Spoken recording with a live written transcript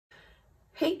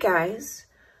Hey guys,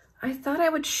 I thought I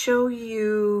would show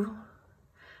you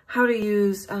how to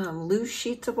use loose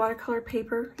sheets of watercolor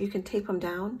paper. You can tape them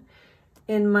down.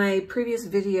 In my previous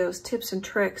videos, tips and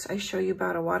tricks, I show you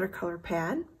about a watercolor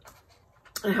pad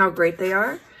and how great they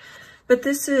are. But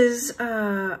this is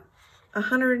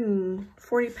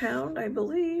 140 pound, I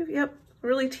believe. Yep,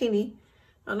 really teeny.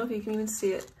 I don't know if you can even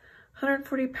see it.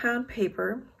 140 pound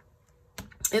paper.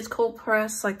 It's cold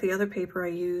pressed like the other paper I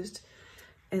used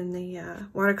in the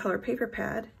watercolor paper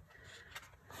pad.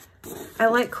 I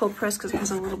like cold press because it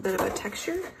has a little bit of a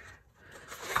texture.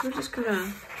 We're just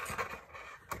gonna,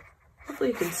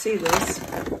 hopefully you can see this,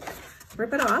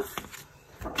 rip it off.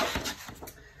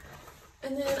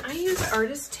 And then I use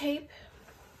artist tape.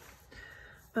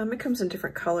 It comes in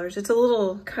different colors. It's a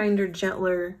little kinder,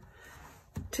 gentler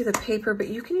to the paper, but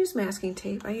you can use masking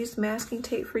tape. I used masking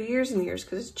tape for years and years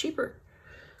because it's cheaper.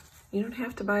 You don't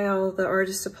have to buy all the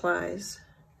artist supplies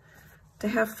to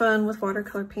have fun with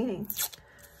watercolor painting.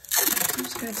 I'm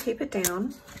just gonna tape it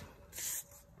down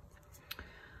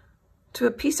to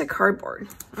a piece of cardboard.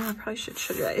 Oh, I probably should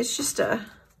show you that. It's just a,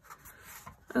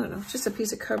 I don't know, just a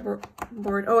piece of cardboard.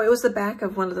 Oh, it was the back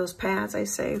of one of those pads I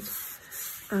saved.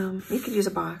 You could use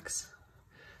a box.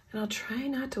 And I'll try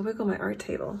not to wiggle my art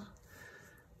table.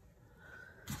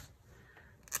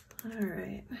 All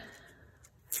right.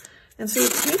 And so you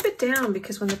tape it down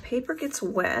because when the paper gets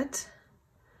wet,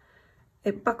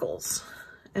 it buckles.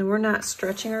 And we're not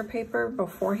stretching our paper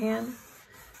beforehand.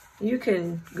 You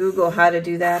can Google how to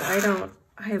do that. I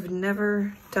have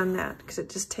never done that because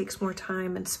it just takes more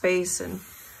time and space, and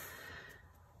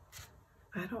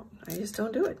I just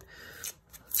don't do it.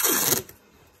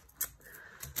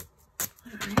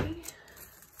 All right.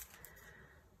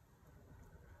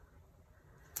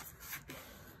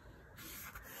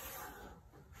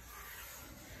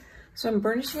 So I'm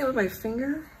burnishing it with my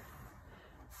finger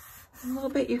a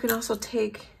little bit. You can also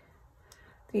take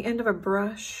the end of a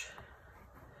brush,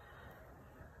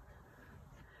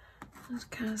 just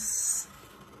kind of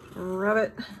rub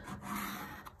it,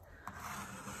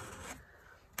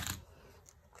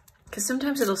 because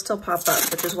sometimes it'll still pop up,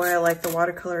 which is why I like the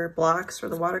watercolor blocks or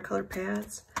the watercolor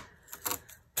pads.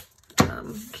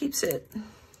 Keeps it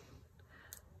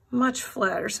much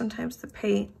flatter. Sometimes the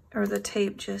paint or the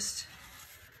tape just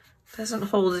doesn't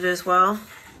hold it as well.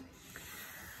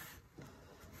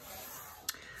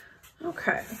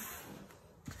 Okay.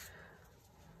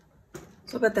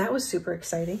 So, but that was super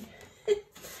exciting.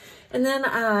 And then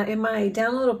in my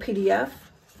downloadable PDF,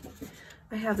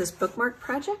 I have this bookmark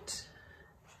project.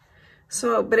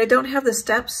 So, but I don't have the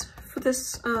steps for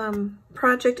this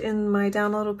project in my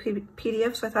downloadable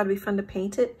PDF, so I thought it'd be fun to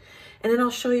paint it. And then I'll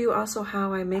show you also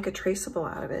how I make a traceable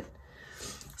out of it.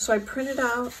 So I printed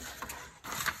out,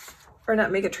 or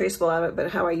not make a traceable out of it,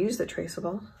 but how I use the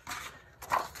traceable.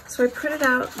 So I printed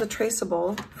out the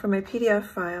traceable from my PDF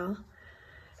file.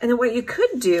 And then what you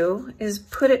could do is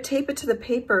tape it to the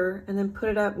paper and then put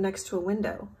it up next to a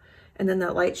window. And then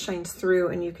that light shines through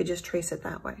and you could just trace it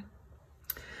that way.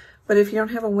 But if you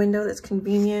don't have a window that's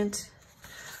convenient,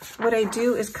 what I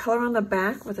do is color on the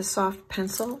back with a soft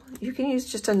pencil. You can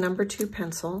use just a number 2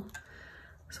 pencil.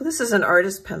 So this is an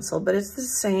artist pencil, but it's the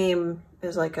same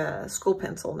as like a school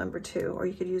pencil, number 2, or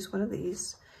you could use one of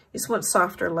these. You just want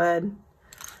softer lead.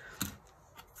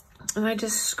 And I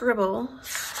just scribble.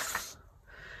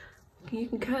 You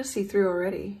can kind of see through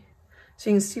already. So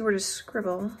you can see where to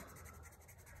scribble.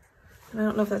 And I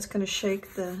don't know if that's going to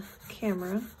shake the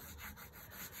camera.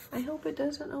 I hope it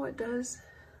doesn't. Oh, it does.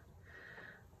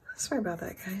 Sorry about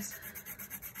that, guys.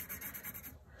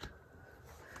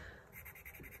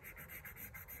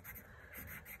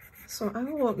 So I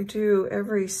won't do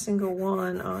every single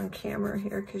one on camera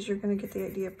here because you're going to get the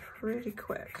idea pretty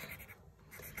quick.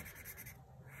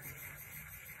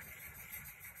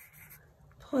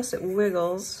 Plus it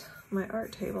wiggles my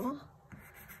art table.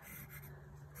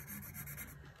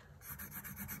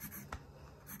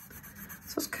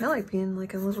 So it's kind of like being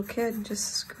like a little kid,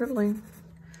 just scribbling.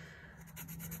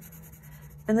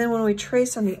 And then when we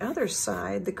trace on the other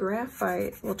side, the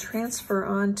graphite will transfer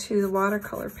onto the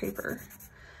watercolor paper.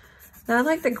 Now I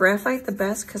like the graphite the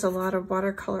best because a lot of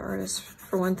watercolor artists,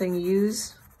 for one thing,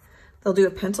 they'll do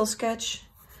a pencil sketch.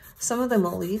 Some of them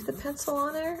will leave the pencil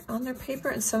on their paper,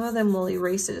 and some of them will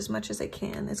erase it as much as they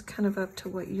can. It's kind of up to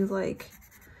what you like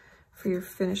for your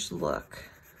finished look.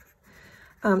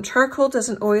 Charcoal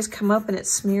doesn't always come up and it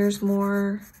smears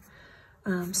more.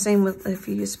 Same with if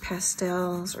you use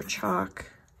pastels or chalk.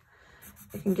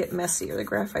 It can get messy, or the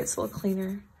graphite's a little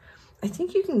cleaner. I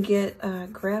think you can get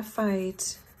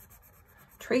graphite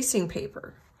tracing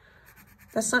paper.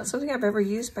 That's not something I've ever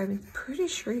used, but I'm pretty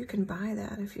sure you can buy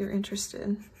that if you're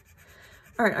interested.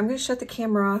 All right, I'm gonna shut the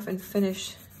camera off and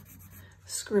finish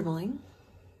scribbling.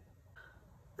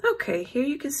 Okay, here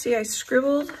you can see I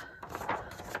scribbled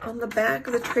on the back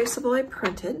of the traceable I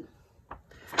printed.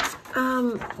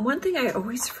 One thing I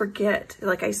always forget,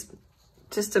 like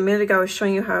just a minute ago I was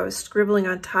showing you how I was scribbling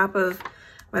on top of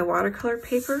my watercolor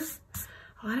paper.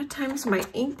 A lot of times my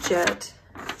inkjet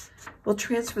will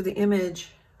transfer the image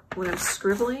when I'm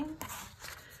scribbling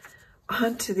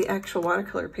onto the actual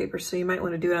watercolor paper, so you might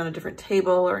want to do it on a different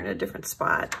table or in a different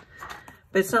spot.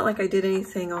 But it's not like I did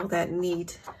anything all that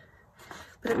neat.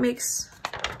 But it makes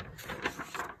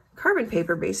carbon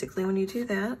paper basically when you do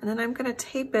that. And then I'm going to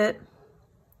tape it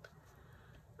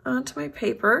onto my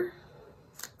paper.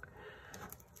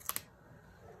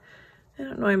 I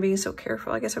don't know why I'm being so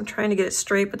careful. I guess I'm trying to get it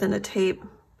straight, but then the tape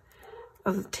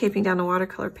of taping down the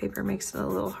watercolor paper makes it a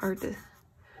little hard to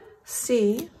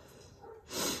see.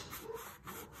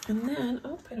 And then,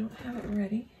 oh, I don't have it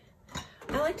ready.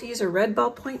 I like to use a red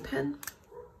ballpoint pen.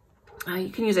 You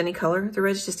can use any color. The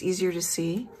red's just easier to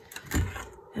see.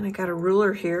 And I got a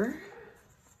ruler here.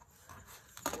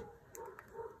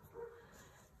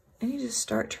 And you just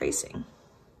start tracing.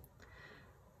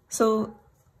 So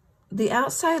the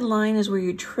outside line is where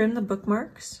you trim the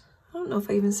bookmarks. I don't know if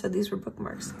I even said these were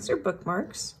bookmarks. These are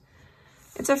bookmarks.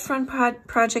 It's a fun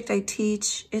project I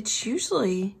teach. It's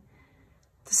usually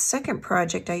the second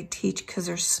project I teach because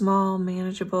they're small,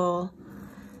 manageable.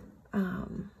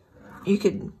 You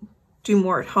could do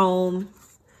more at home.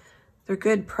 They're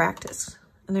good practice,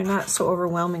 and they're not so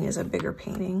overwhelming as a bigger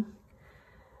painting.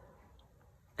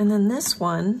 And then this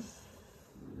one,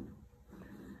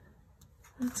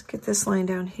 let's get this line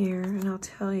down here and I'll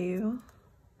tell you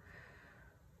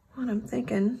what I'm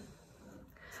thinking.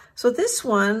 So this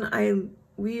one,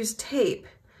 we use tape,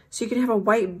 so you can have a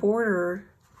white border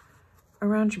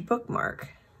around your bookmark.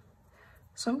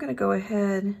 So I'm gonna go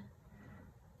ahead,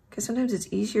 because sometimes it's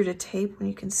easier to tape when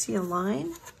you can see a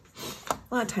line.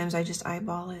 A lot of times I just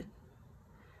eyeball it.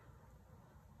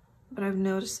 But I've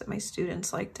noticed that my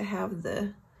students like to have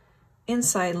the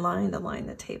inside line, the line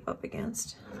to tape up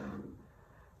against.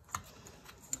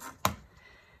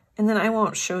 And then I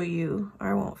won't show you,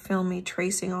 or I won't film me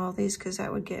tracing all these because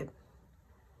that would get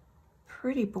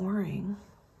pretty boring.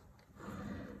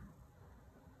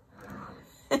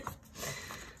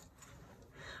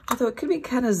 Although it could be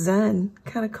kind of zen,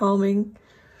 kind of calming,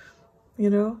 you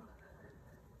know?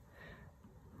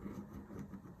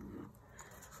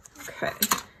 Okay.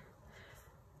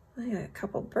 I got a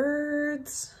couple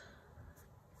birds.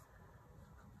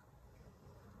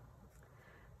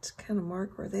 Just kind of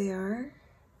mark where they are.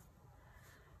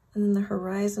 And then the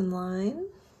horizon line.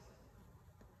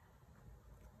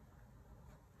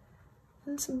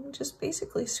 And some just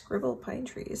basically scribble pine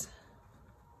trees.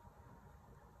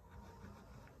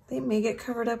 They may get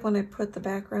covered up when I put the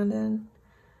background in.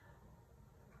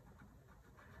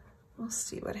 We'll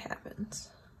see what happens.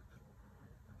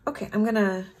 Okay, I'm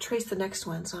gonna trace the next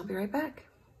one, so I'll be right back.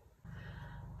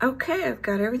 Okay, I've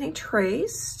got everything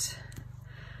traced.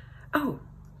 Oh,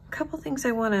 a couple things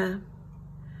I wanna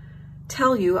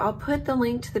tell you. I'll put the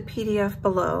link to the PDF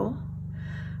below.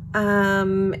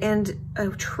 And a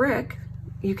trick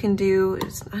you can do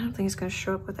is, I don't think it's gonna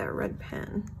show up with that red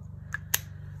pen.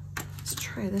 Let's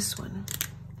try this one.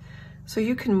 So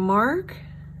you can mark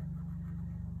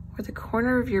where the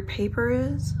corner of your paper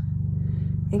is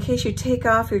in case you take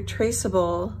off your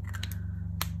traceable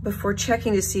before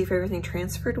checking to see if everything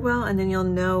transferred well, and then you'll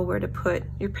know where to put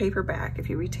your paper back if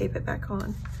you retape it back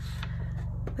on.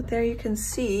 But there you can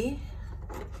see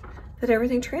that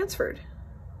everything transferred.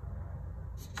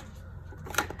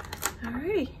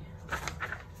 Alrighty.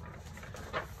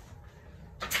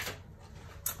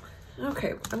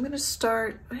 Okay, I'm gonna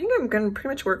start, I think I'm gonna pretty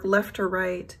much work left to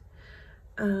right.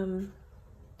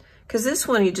 Because this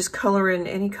one you just color in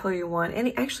any color you want.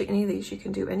 Actually any of these you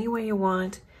can do any way you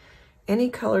want, any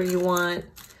color you want.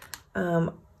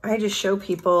 I just show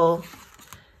people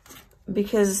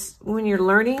because when you're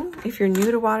learning, if you're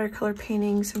new to watercolor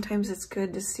painting, sometimes it's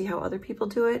good to see how other people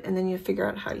do it, and then you figure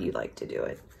out how you like to do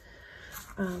it.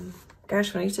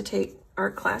 Gosh, when I used to take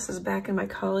art classes back in my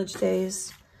college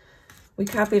days, we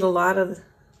copied a lot of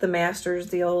the masters,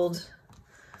 the old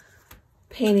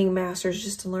painting masters,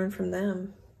 just to learn from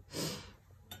them.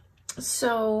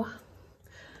 So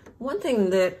one thing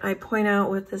that I point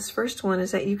out with this first one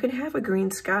is that you can have a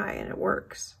green sky and it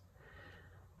works.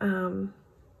 And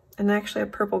actually a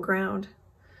purple ground.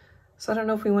 So I don't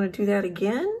know if we want to do that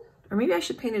again, or maybe I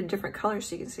should paint it a different color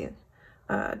so you can see it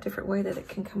a different way that it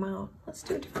can come out. Let's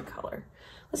do a different color.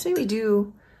 Let's maybe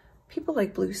do, people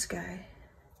like blue sky.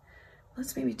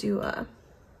 let's maybe do a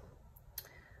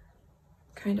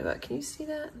kind of a, can you see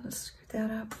that? Let's scoot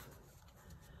that up.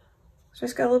 So I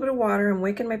just got a little bit of water. I'm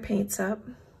waking my paints up,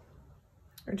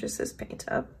 or just this paint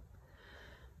up.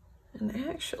 And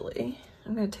actually,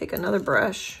 I'm gonna take another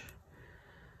brush.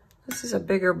 This is a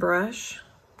bigger brush.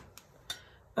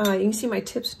 You can see my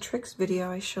tips and tricks video.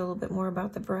 I show a little bit more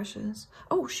about the brushes.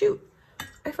 Oh shoot,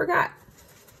 I forgot.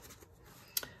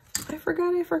 I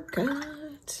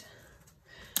forgot.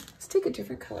 Let's take a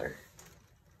different color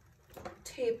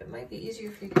tape. It might be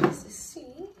easier for you guys to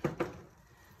see.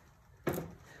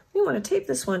 We want to tape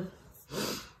this one.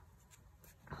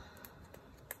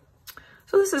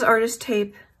 So this is artist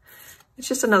tape. It's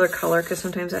just another color because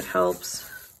sometimes that helps.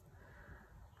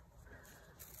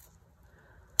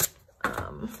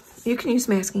 You can use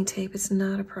masking tape, it's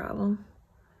not a problem.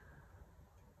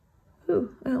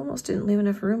 Ooh, I almost didn't leave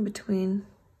enough room between.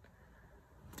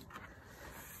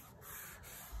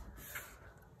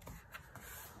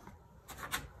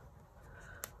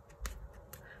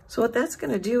 So what that's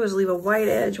gonna do is leave a white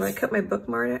edge. When I cut my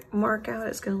bookmark out,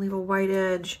 it's gonna leave a white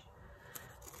edge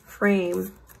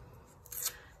frame.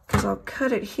 Because I'll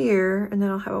cut it here and then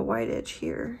I'll have a white edge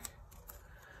here.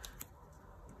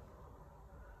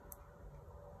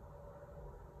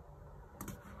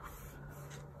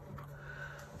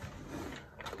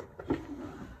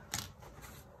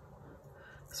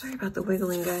 Sorry about the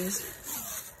wiggling,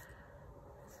 guys.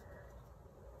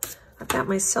 I've got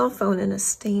my cell phone in a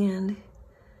stand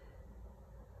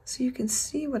so you can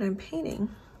see what I'm painting.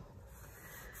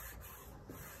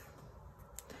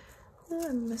 Oh,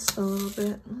 I missed a little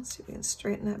bit. Let's see if we can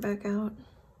straighten that back out.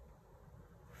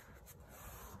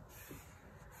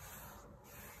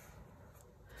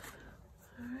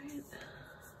 All right.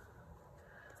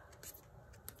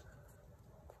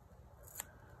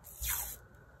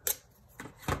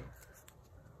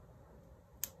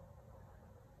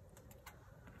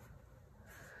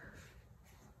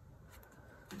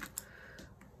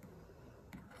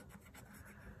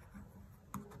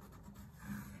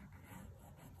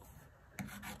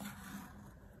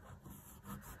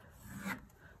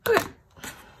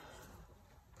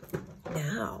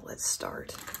 Now let's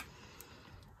start.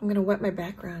 I'm gonna wet my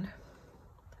background.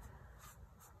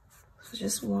 So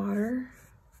just water.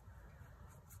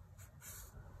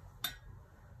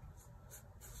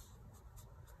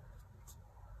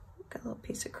 Got a little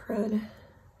piece of crud.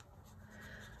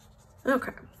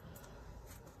 Okay.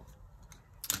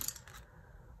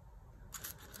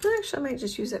 Actually, I might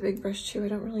just use that big brush too. I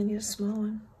don't really need a small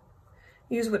one.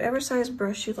 Use whatever size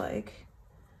brush you like.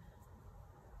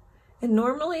 And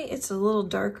normally it's a little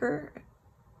darker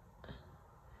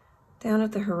down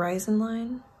at the horizon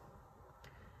line.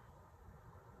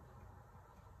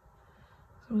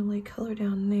 So I'm gonna lay color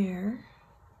down there.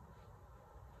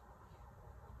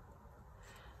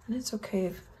 And it's okay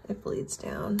if it bleeds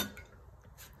down.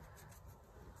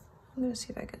 I'm gonna see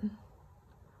if I can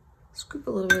scoop a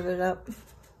little bit of it up.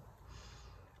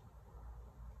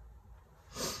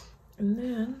 And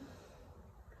then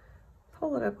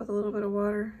pull it up with a little bit of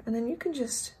water, and then you can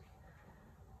just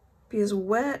be as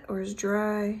wet or as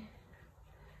dry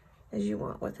as you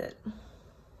want with it.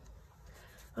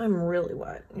 I'm really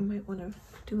wet. You might want to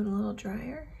do it a little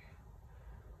drier.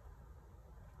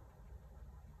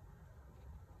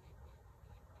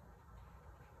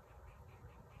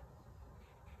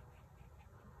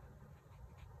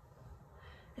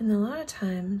 And a lot of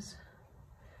times,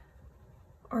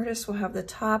 artists will have the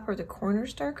top or the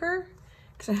corners darker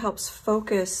because it helps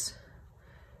focus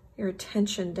your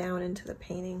attention down into the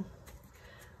painting.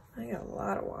 I got a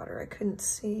lot of water, I couldn't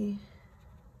see.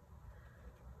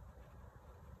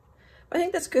 But I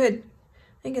think that's good.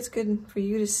 I think it's good for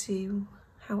you to see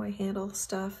how I handle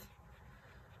stuff.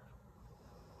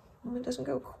 And it doesn't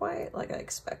go quite like I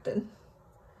expected.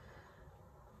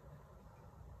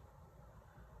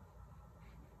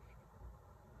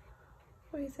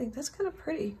 What do you think? That's kind of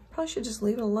pretty. Probably should just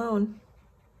leave it alone.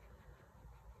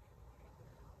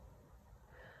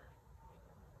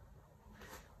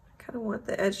 I kind of want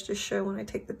the edge to show when I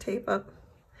take the tape up.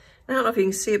 I don't know if you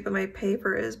can see it, but my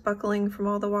paper is buckling from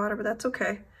all the water, but that's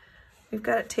okay. We've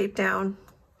got it taped down.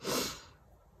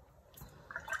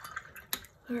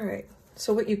 All right,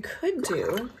 so what you could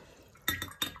do,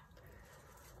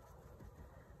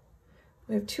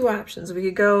 we have two options. We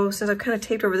could go, since I've kind of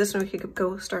taped over this one, we could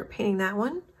go start painting that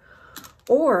one.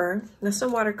 Or, now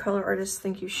some watercolor artists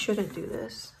think you shouldn't do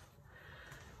this,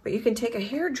 but you can take a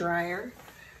hair dryer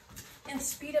and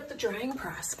speed up the drying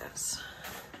process.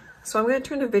 So I'm going to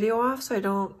turn the video off so I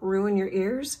don't ruin your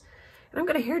ears, and I'm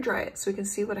going to hair dry it so we can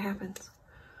see what happens.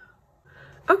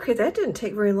 Okay, that didn't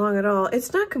take very long at all.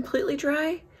 It's not completely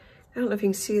dry I don't know if you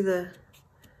can see the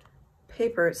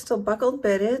paper. It's still buckled,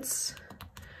 but it's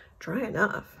dry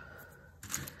enough.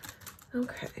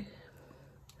 Okay.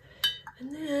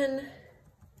 And then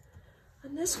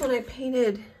on this one, I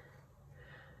painted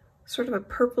sort of a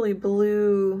purpley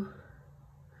blue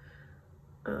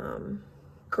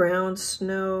ground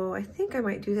snow. I think I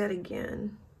might do that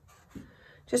again,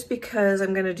 just because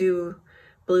I'm gonna do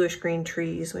bluish green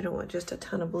trees. We don't want just a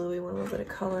ton of blue, we want a little bit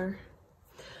of color.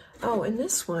 Oh, and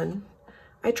this one,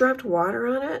 I dropped water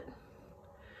on it,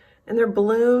 and they're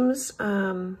blooms.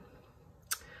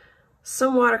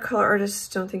 Some watercolor artists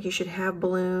don't think you should have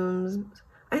blooms.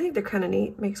 I think they're kind of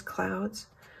neat, makes clouds.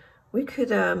 We could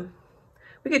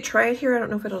try it here. I don't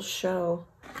know if it'll show,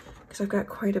 because I've got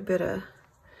quite a bit of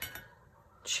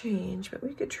change, but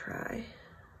we could try.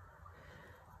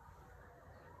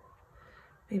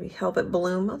 Maybe help it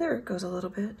bloom. Oh, there it goes a little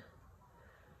bit.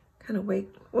 Kind of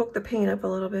woke the paint up a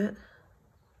little bit.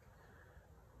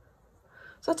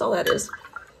 So that's all that is.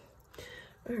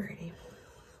 Alrighty.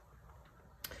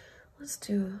 Let's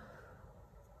do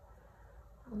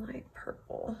a light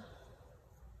purple.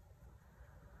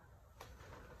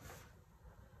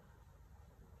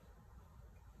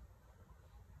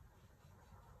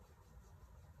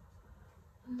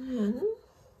 And then,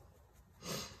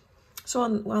 so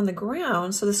on the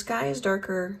ground, so the sky is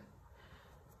darker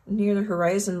near the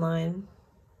horizon line,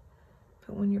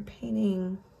 but when you're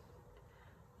painting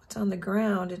what's on the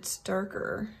ground, it's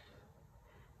darker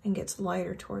and gets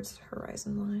lighter towards the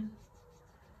horizon line.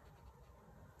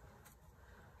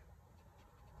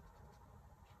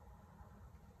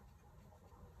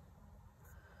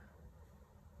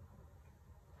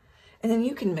 And then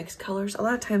you can mix colors. A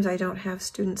lot of times I don't have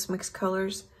students mix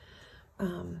colors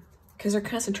because they're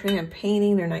concentrating on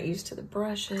painting. They're not used to the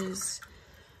brushes.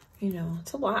 You know,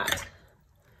 it's a lot.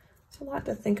 It's a lot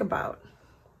to think about.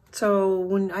 So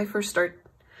when I first start,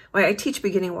 well, I teach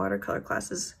beginning watercolor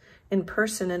classes in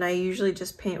person, and I usually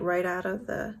just paint right out of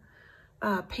the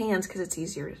pans because it's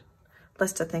easier,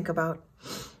 less to think about.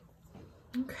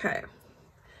 Okay,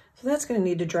 so that's gonna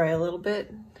need to dry a little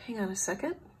bit. Hang on a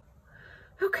second.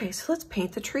 Okay, so let's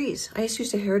paint the trees. I just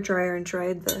used a hairdryer and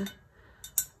dried the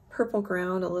purple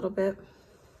ground a little bit.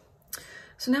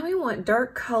 So now we want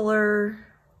dark color.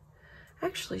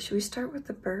 Actually, should we start with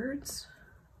the birds?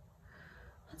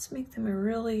 Let's make them a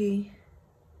really,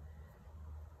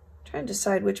 try to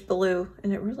decide which blue,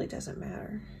 and it really doesn't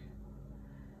matter.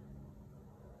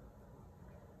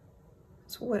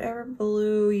 So whatever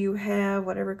blue you have,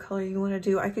 whatever color you want to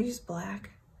do, I could use black.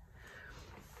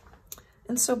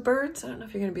 And so birds, I don't know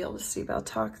if you're gonna be able to see, but I'll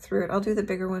talk through it. I'll do the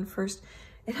bigger one first.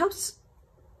 It helps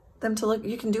them to look,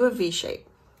 you can do a V shape.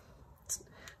 It's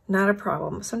not a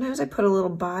problem. Sometimes I put a little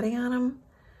body on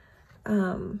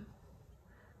them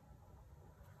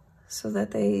so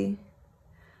that they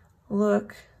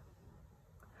look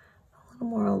a little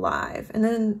more alive. And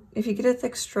then if you get a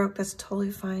thick stroke, that's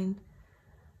totally fine.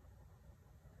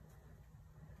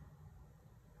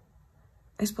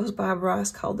 I suppose Bob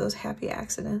Ross called those happy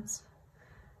accidents.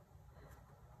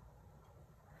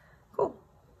 Cool.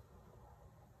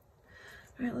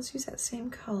 All right, let's use that same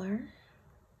color.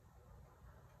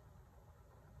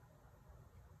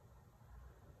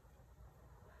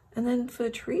 And then for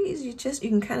the trees, you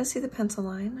can kind of see the pencil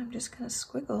line. I'm just gonna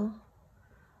squiggle.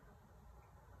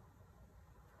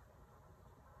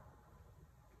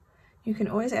 You can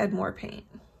always add more paint.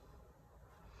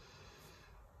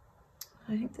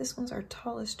 I think this one's our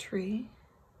tallest tree.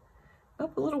 Oh,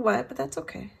 a little wet, but that's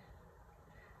okay.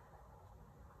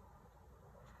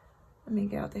 Let me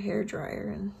get out the hairdryer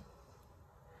and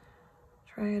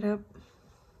dry it up.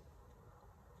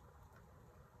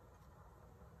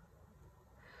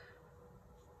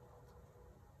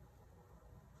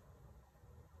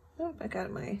 Oh, I got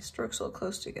my strokes a little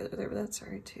close together there, but that's all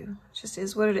right too. It just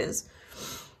is what it is.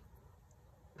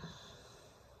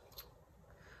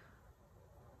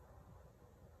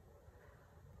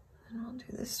 And I'll do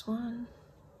this one.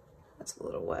 That's a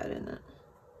little wet, isn't it?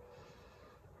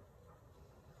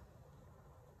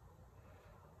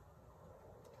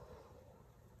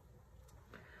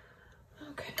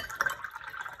 Okay.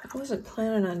 I wasn't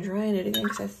planning on drying it again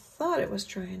because I thought it was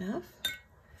dry enough.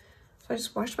 So I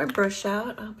just washed my brush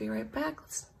out. I'll be right back.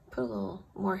 Let's put a little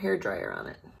more hair dryer on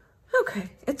it. Okay,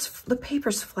 the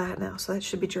paper's flat now, so that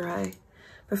should be dry.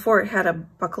 Before it had a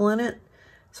buckle in it,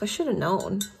 so I should have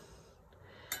known.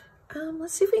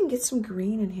 Let's see if we can get some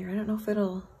green in here. I don't know if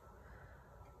it'll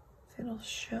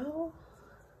show.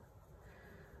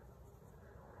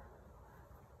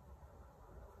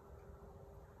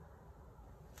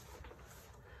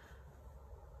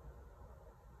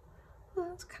 Well,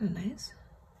 that's kind of nice.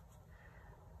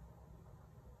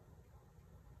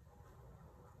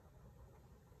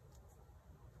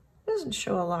 doesn't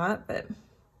show a lot, but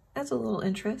adds a little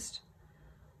interest.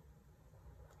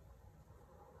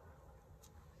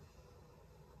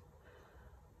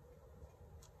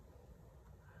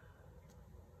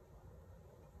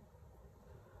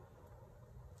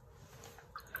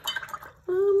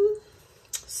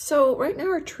 So right now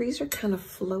our trees are kind of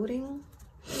floating.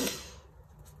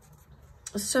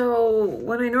 So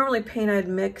when I normally paint, I'd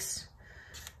mix.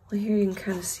 Well, here you can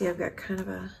kind of see I've got kind of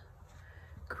a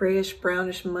grayish,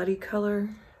 brownish, muddy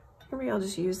color. Maybe I'll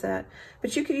just use that.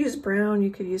 But you could use brown, you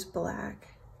could use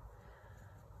black.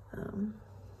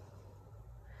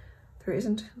 There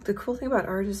isn't, the cool thing about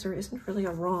art is there isn't really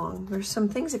a wrong. There's some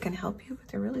things that can help you, but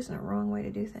there really isn't a wrong way to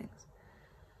do things.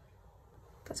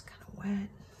 That's kind of wet.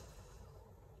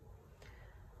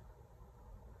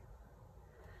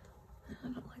 I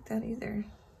don't like that either.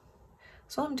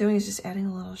 So all I'm doing is just adding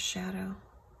a little shadow.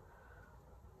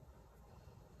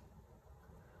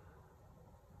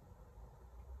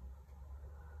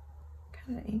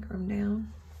 Kind of anchor them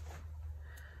down.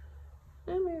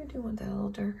 And maybe I do want that a little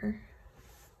darker.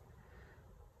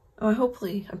 Oh,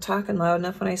 hopefully I'm talking loud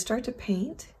enough when I start to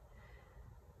paint.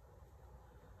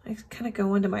 I kind of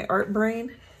go into my art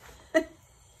brain.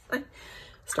 I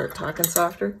start talking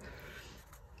softer.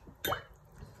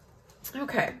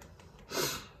 Okay, well,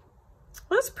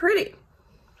 that's pretty.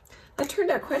 That turned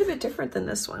out quite a bit different than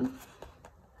this one.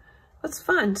 That's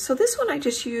fun. So this one I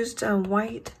just used a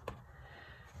white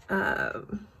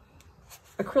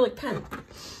acrylic pen.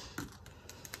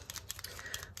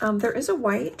 There is a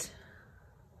white.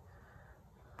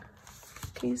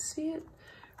 Can you see it?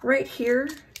 Right here.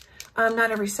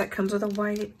 Not every set comes with a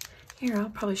white. Here, I'll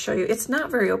probably show you. It's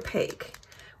not very opaque.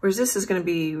 Whereas this is going to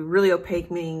be really opaque,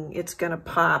 meaning it's going to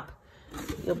pop.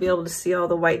 You'll be able to see all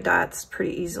the white dots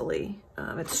pretty easily.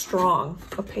 It's strong.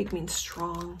 Opaque means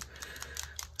strong.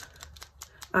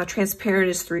 Transparent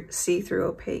is see-through.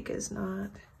 Opaque is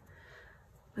not.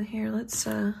 But here, let's,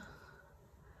 I'll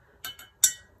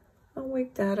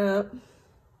wake that up.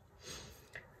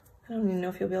 I don't even know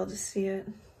if you'll be able to see it.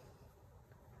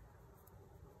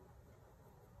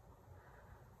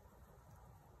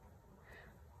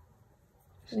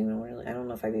 Doesn't even really, I don't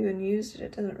know if I've even used it.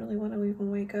 It doesn't really want to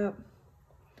even wake up.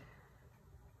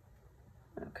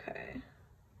 Okay.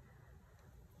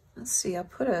 Let's see, I'll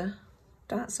put a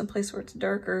dot someplace where it's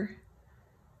darker.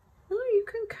 Oh, you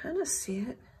can kind of see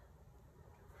it.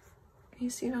 Can you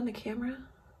see it on the camera?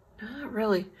 Not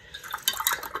really.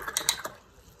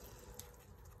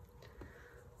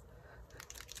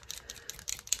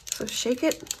 So shake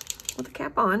it with the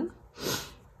cap on.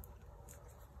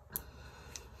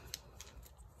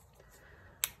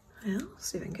 Well,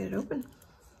 see if I can get it open.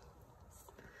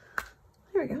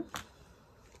 There we go.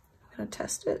 I'm gonna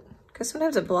test it because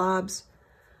sometimes it blobs.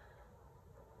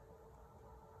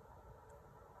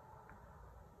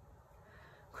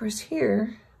 Of course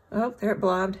here, oh, there it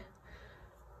blobbed.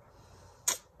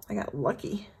 I got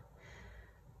lucky.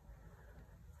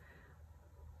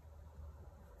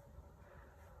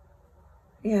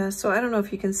 Yeah, so I don't know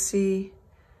if you can see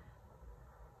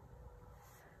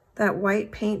that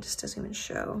white paint just doesn't even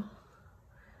show.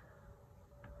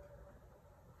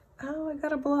 Oh, I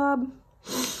got a blob.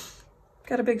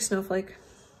 Got a big snowflake.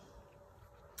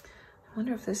 I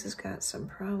wonder if this has got some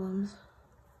problems.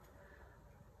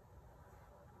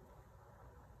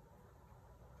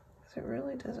 Because it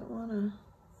really doesn't want to.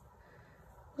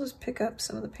 I'll just pick up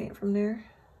some of the paint from there.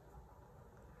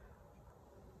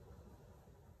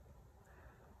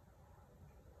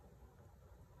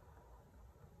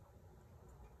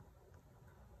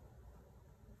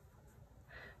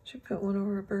 Should put one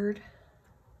over a bird.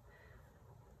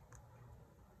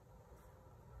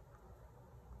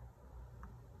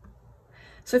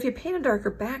 So if you paint a darker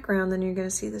background, then you're going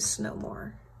to see the snow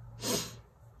more.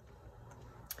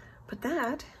 But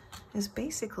that is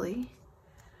basically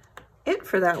it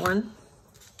for that one.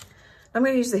 I'm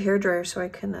going to use the hairdryer so I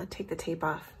can take the tape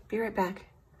off. Be right back.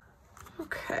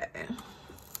 Okay.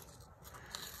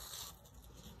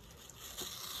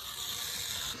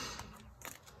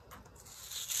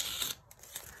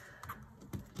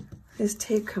 This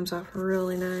tape comes off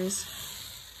really nice.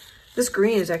 This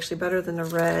green is actually better than the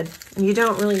red, and you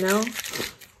don't really know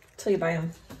until you buy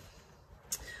them.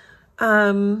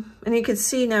 And you can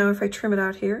see now if I trim it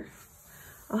out here,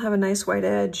 I'll have a nice white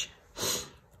edge.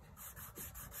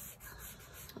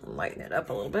 I'll lighten it up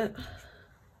a little bit.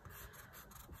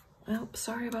 Well,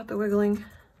 sorry about the wiggling.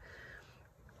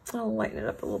 I'll lighten it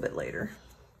up a little bit later.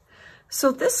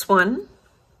 So this one,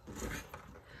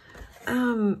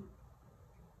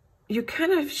 you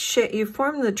kind of you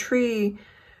form the tree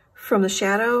from the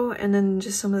shadow and then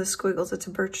just some of the squiggles. It's a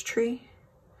birch tree.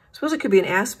 suppose it could be an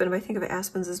aspen, but I think of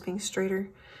aspens as being straighter.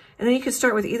 And then you could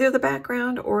start with either the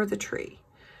background or the tree.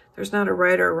 There's not a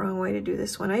right or a wrong way to do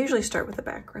this one. I usually start with the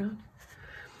background.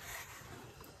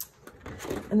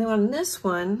 And then on this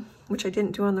one, which I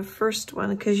didn't do on the first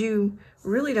one, because you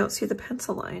really don't see the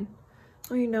pencil line.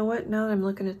 Oh, you know what? Now that I'm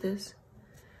looking at this,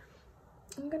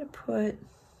 I'm gonna put,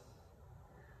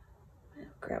 I'll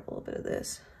grab a little bit of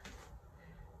this.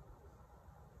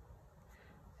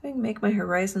 I can make my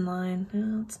horizon line.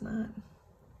 No, it's not.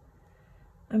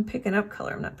 I'm picking up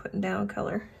color, I'm not putting down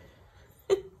color.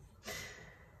 There,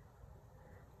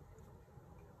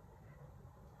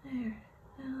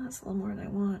 oh, that's a little more than I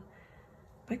want.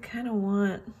 I kind of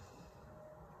want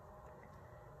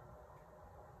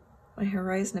my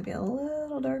horizon to be a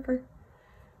little darker.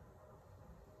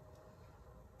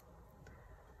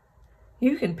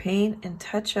 You can paint and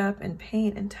touch up and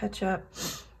paint and touch up.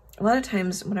 A lot of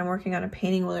times when I'm working on a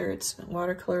painting, whether it's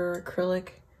watercolor or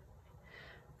acrylic,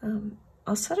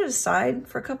 I'll set it aside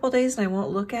for a couple of days and I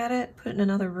won't look at it, put it in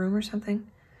another room or something.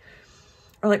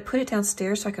 Or like put it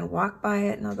downstairs so I can walk by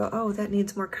it and I'll go, oh, that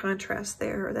needs more contrast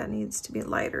there, or that needs to be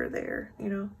lighter there, you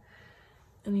know?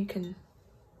 And you can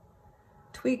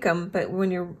tweak them, but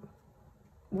when you're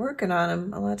working on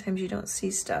them, a lot of times you don't see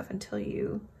stuff until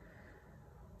your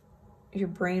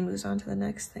brain moves on to the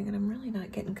next thing, and I'm really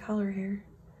not getting color here.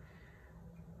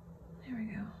 There we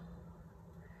go.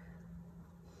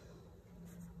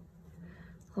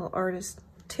 Little artist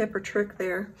tip or trick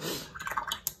there.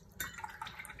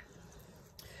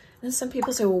 And some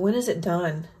people say, well, when is it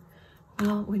done?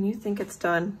 Well, when you think it's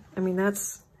done. I mean,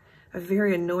 that's a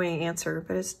very annoying answer,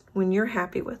 but it's when you're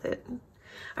happy with it.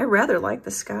 I rather like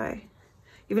the sky.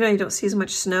 Even though you don't see as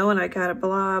much snow and I got a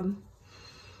blob,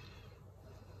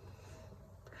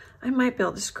 I might be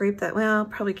able to scrape that. Well,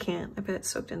 probably can't. I bet it's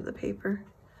soaked into the paper.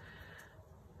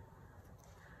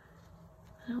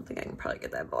 I don't think I can probably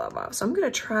get that blob off. So I'm gonna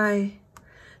try,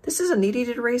 this is a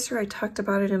kneaded eraser. I talked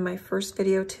about it in my first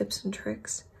video, tips and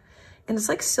tricks. And it's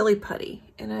like silly putty.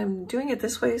 And I'm doing it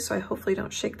this way so I hopefully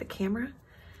don't shake the camera.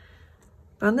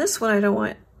 But on this one, I don't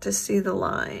want to see the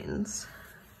lines.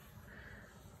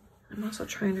 I'm also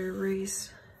trying to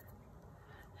erase.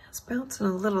 It's bouncing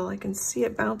a little. I can see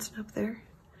it bouncing up there.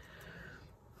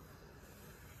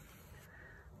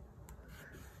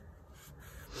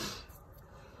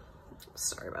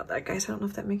 Sorry about that, guys. I don't know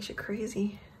if that makes you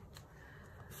crazy.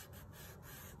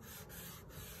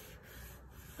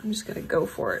 I'm just gonna go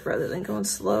for it rather than going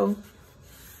slow.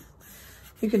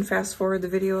 You can fast forward the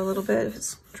video a little bit if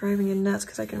it's driving you nuts,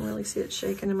 because I can really see it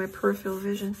shaking in my peripheral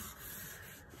vision.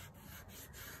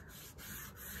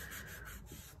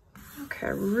 Okay, I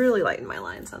really lightened my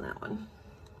lines on that one.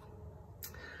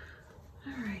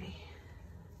 Alrighty.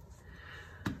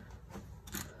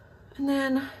 And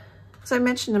then, as I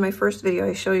mentioned in my first video,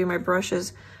 I show you my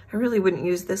brushes. I really wouldn't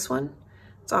use this one.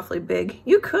 It's awfully big.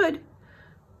 You could.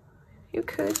 You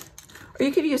could. Or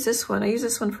you could use this one. I use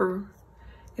this one for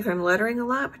if I'm lettering a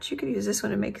lot, but you could use this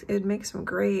one and it'd make some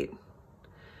great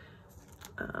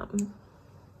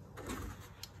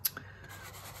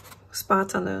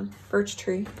spots on the birch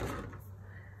tree.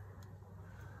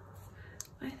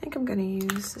 I think I'm gonna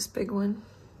use this big one.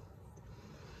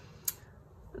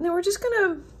 And then we're just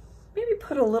gonna maybe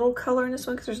put a little color in this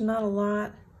one because there's not a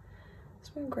lot.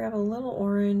 So I'm gonna grab a little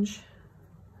orange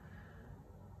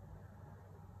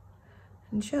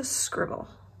and just scribble.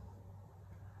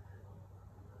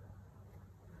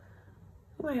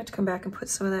 I might have to come back and put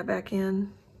some of that back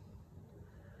in.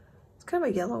 It's kind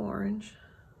of a yellow orange.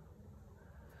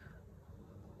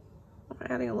 I'm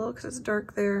adding a little because it's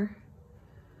dark there.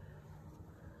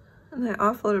 And then I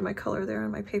offloaded my color there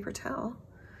on my paper towel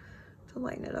to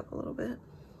lighten it up a little bit.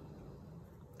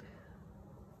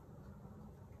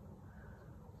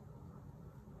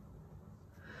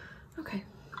 Okay.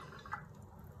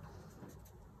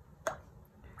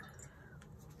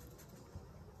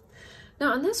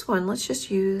 Now on this one, let's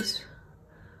just use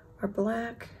our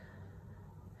black.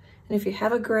 And if you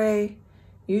have a gray,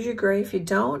 use your gray. If you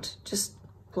don't, just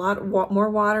more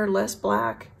water, less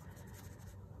black.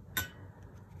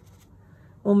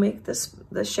 We'll make this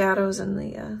the shadows and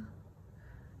the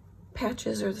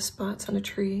patches or the spots on a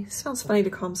tree. Sounds funny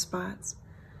to call them spots.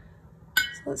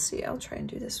 So let's see, I'll try and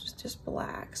do this with just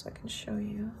black so I can show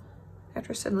you.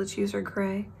 After I said let's use our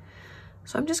gray.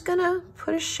 So I'm just gonna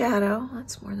put a shadow,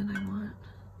 that's more than I want,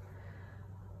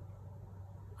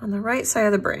 on the right side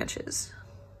of the branches.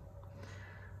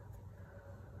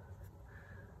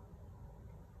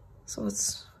 So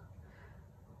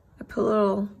I put a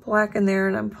little black in there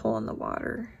and I'm pulling the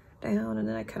water down, and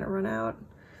then I kind of run out,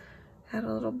 add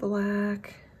a little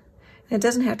black. And it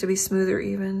doesn't have to be smooth or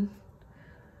even.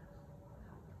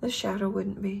 the shadow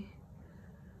wouldn't be.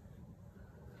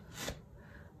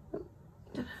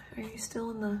 Are you still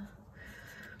in the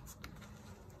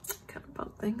kind of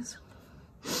bump things?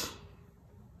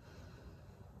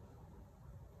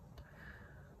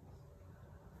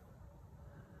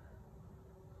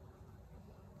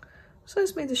 So I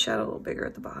just made the shadow a little bigger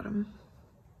at the bottom.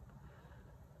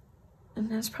 And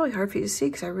that's probably hard for you to see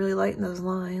because I really lighten those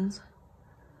lines.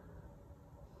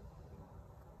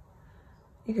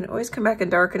 You can always come back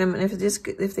and darken them, and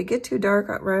if they get too dark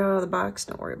right out of the box,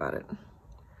 don't worry about it.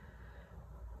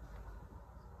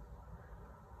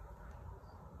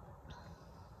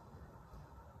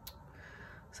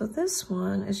 So this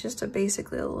one is just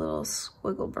basically a little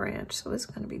squiggle branch, so it's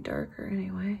going to be darker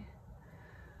anyway.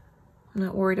 I'm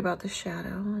not worried about the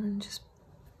shadow, and just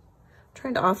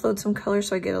trying to offload some color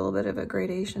so I get a little bit of a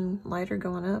gradation lighter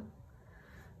going up.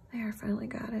 There, I finally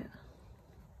got it.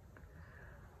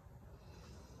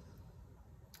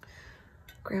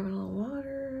 Grabbing a little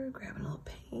water, grabbing a little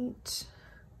paint.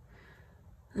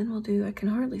 Then we'll do, I can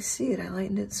hardly see it, I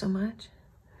lightened it so much.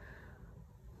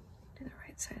 Do the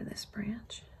right side of this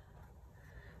branch.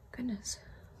 Goodness.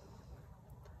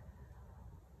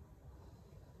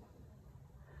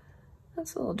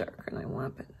 That's a little darker than I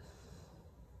want, but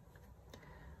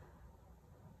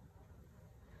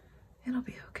it'll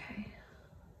be okay.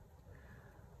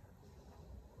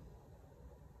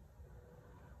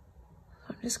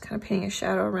 I'm just kind of painting a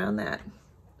shadow around that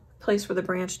place where the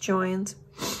branch joins.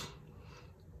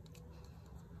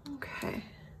 Okay.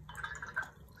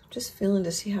 Just feeling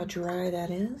to see how dry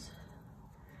that is.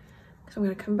 So I'm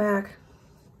going to come back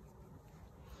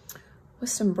with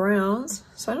some browns.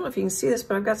 So I don't know if you can see this,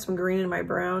 but I've got some green in my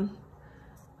brown.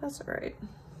 That's all right.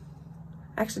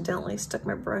 I accidentally stuck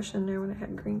my brush in there when I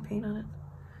had green paint on it.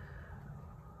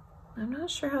 I'm not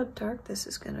sure how dark this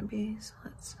is going to be. So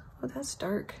let's, oh, that's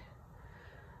dark.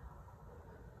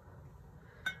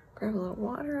 Grab a little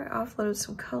water. I offloaded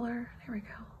some color. There we go.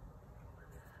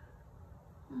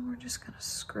 And we're just going to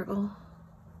scribble.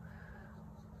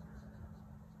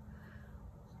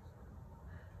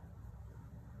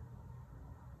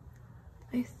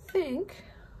 I think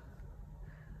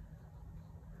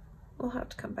we'll have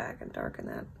to come back and darken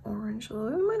that orange a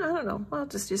little bit. I don't know. I'll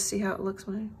just see how it looks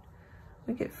when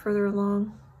we get further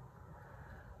along.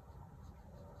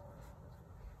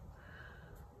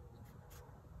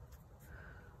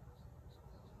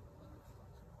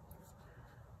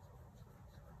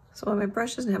 So while my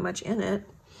brush doesn't have much in it,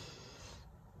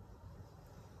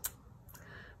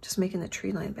 just making the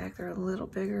tree line back there a little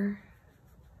bigger.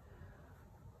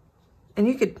 And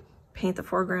you could paint the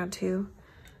foreground too.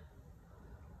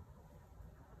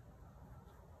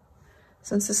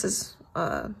 Since this is,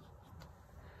 I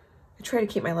try to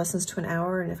keep my lessons to an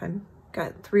hour, and if I've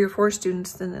got 3 or 4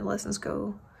 students, then the lessons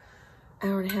go an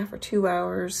hour and a half or 2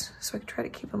 hours. So I can try to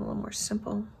keep them a little more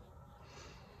simple.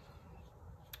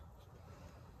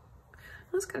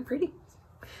 That's kind of pretty.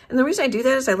 And the reason I do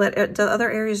that is I let the other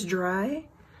areas dry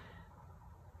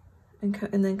and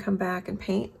then come back and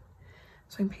paint.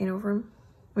 So I can paint over them.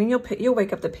 I mean, you'll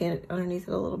wake up the paint underneath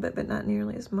it a little bit, but not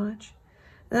nearly as much.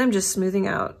 And then I'm just smoothing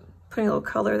out, putting a little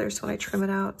color there so when I trim it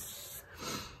out,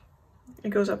 it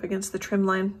goes up against the trim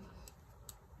line.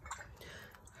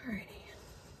 Alrighty.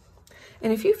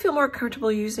 And if you feel more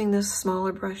comfortable using this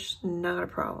smaller brush, not a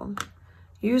problem.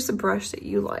 Use the brush that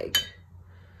you like.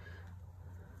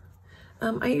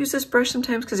 I use this brush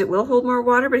sometimes because it will hold more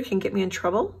water, but it can get me in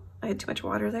trouble. I had too much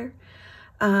water there.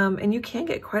 And you can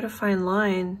get quite a fine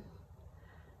line.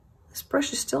 This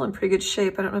brush is still in pretty good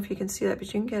shape. I don't know if you can see that, but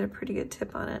you can get a pretty good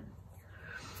tip on it.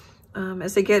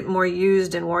 As they get more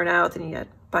used and worn out, then you got to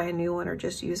buy a new one or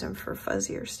just use them for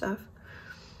fuzzier stuff.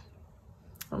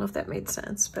 I don't know if that made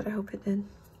sense, but I hope it did.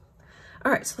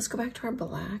 All right, so let's go back to our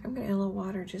black. I'm gonna add a little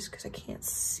water just because I can't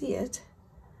see it.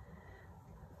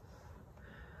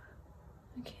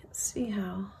 I can't see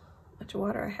how much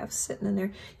water I have sitting in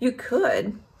there. You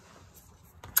could,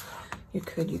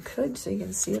 so you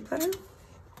can see it better.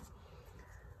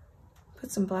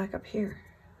 Put some black up here.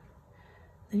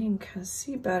 Then you can kind of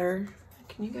see better.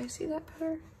 Can you guys see that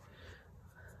better?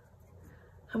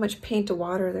 How much paint to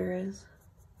water there is.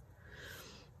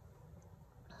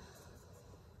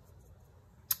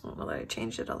 I don't know that I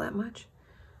changed it all that much.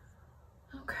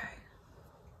 Okay.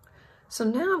 So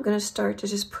now I'm going to start to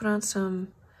just put on some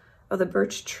of the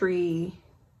birch tree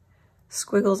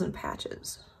squiggles and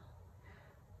patches.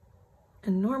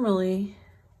 And normally,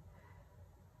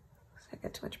 I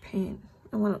got too much paint.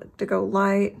 I want it to go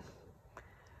light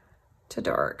to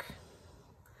dark.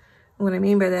 And what I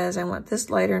mean by that is I want this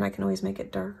lighter, and I can always make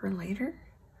it darker later.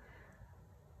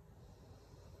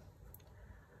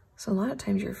 So a lot of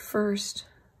times when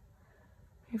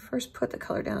you first put the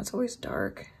color down, it's always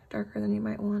darker than you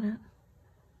might want it.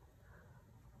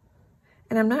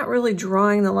 And I'm not really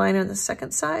drawing the line on the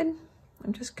second side.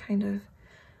 I'm just kind of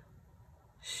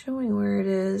showing where it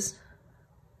is.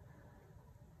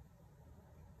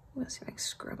 Let's see if I can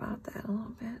scrub out that a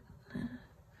little bit.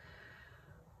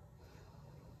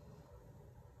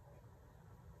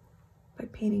 By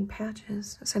painting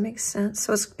patches. Does that make sense?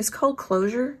 So it's called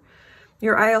closure.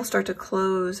 Your eye will start to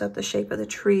close at the shape of the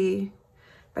tree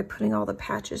by putting all the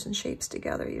patches and shapes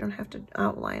together. You don't have to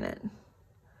outline it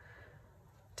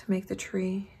to make the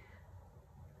tree.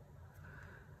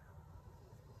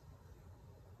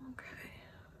 Okay.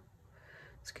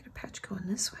 Let's get a patch going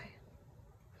this way.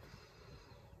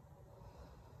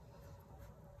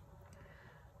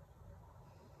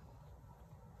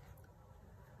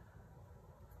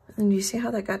 And do you see how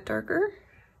that got darker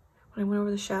when I went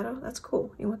over the shadow? That's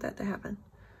cool. You want that to happen.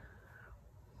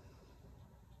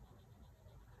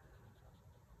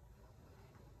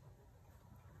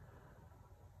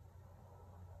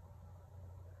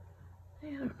 Yeah,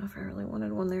 I don't know if I really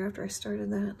wanted one there after I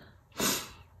started that.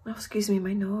 Oh, excuse me,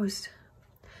 my nose.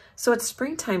 So it's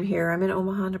springtime here. I'm in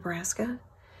Omaha, Nebraska,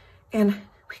 and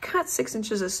we got 6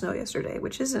 inches of snow yesterday,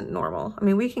 which isn't normal. I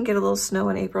mean, we can get a little snow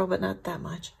in April, but not that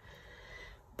much.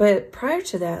 But prior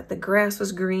to that, the grass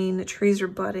was green, the trees are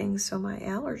budding, so my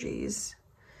allergies,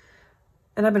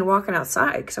 and I've been walking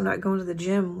outside because I'm not going to the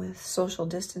gym with social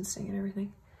distancing and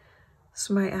everything.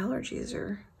 So my allergies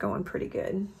are going pretty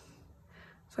good.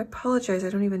 So I apologize,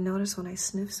 I don't even notice when I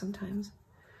sniff sometimes.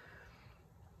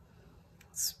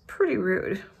 It's pretty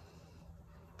rude.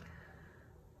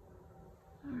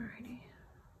 Alrighty.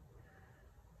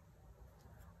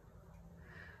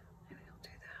 Maybe I'll do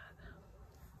that.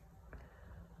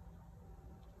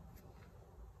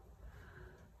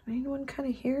 I need one kind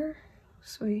of here.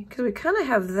 So because we kind of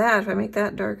have that, if I make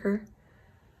that darker,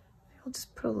 I'll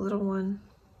just put a little one.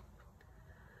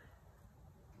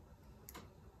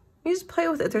 You just play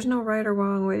with it. There's no right or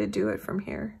wrong way to do it from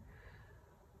here.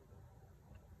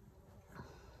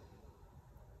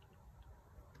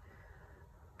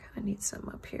 Kind of need some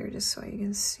up here just so you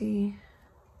can see.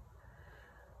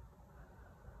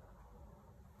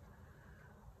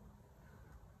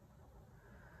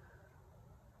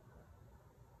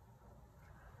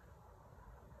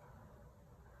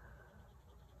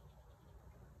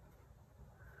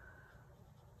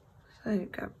 I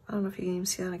don't know if you can even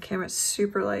see it on the camera, it's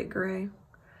super light gray.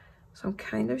 So I'm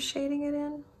kind of shading it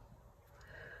in.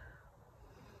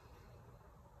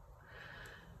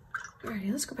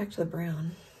 Alrighty, let's go back to the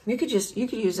brown. You could use 2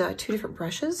 different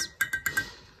brushes.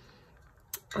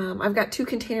 I've got 2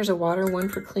 containers of water, one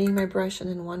for cleaning my brush and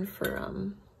then one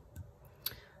for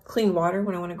clean water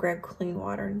when I want to grab clean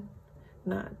water and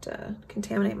not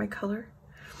contaminate my color.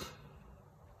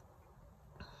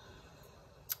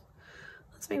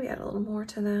 Let's maybe add a little more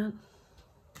to that.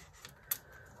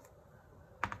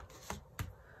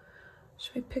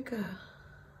 Should we pick a, I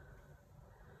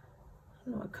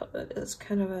don't know what color that is,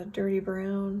 kind of a dirty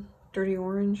brown, dirty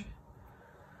orange.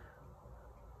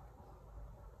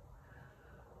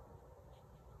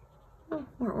 Oh,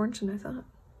 more orange than I thought.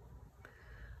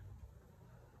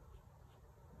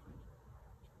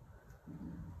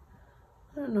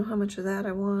 I don't know how much of that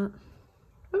I want.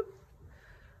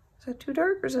 Is that too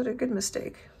dark or is that a good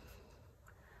mistake?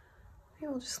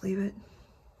 Maybe we'll just leave it.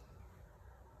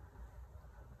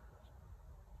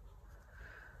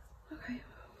 Okay.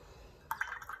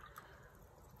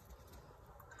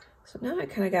 So now I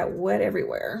kind of got wet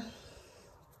everywhere.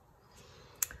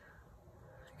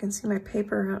 I can see my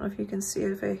paper. I don't know if you can see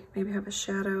it, if I maybe have a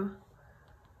shadow.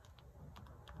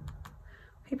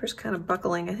 Paper's kind of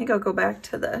buckling. I think I'll go back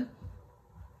to the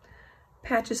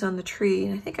patches on the tree,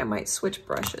 and I think I might switch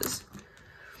brushes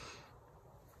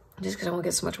just because I won't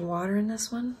get so much water in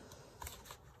this one.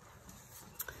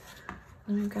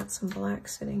 And we've got some black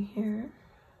sitting here.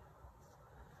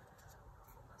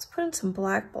 Let's put in some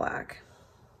black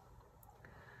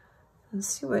and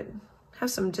see what, have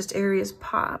some just areas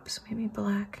pop. So maybe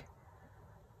black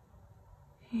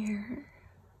here,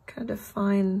 kind of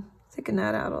define, thicken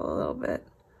that out a little bit.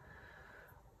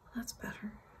 That's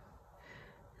better.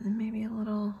 And then maybe a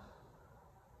little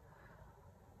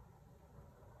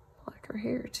blacker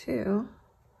here too.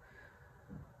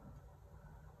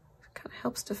 It kind of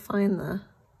helps define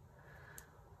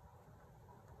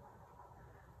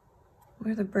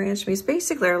where the branch meets.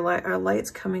 Basically our light's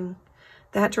coming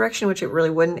that direction, which it really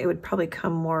wouldn't. It would probably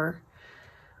come more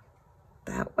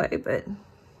that way, but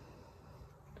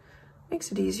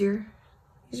makes it easier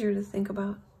to think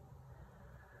about.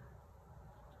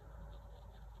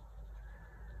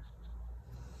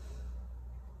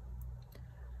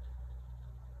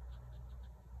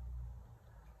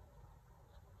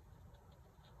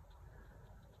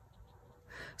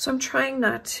 So I'm trying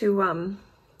not to, I'm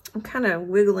kind of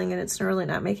wiggling and it's really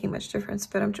not making much difference,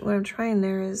 but what I'm trying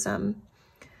there is,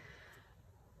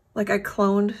 like I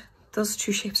cloned, those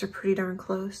two shapes are pretty darn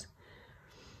close.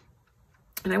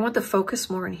 And I want the focus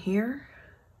more in here.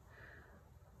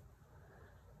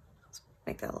 Let's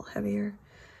make that a little heavier.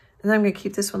 And then I'm gonna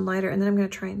keep this one lighter, and then I'm gonna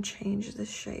try and change the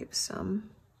shape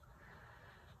some.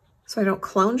 So I don't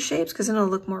clone shapes, because then it'll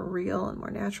look more real and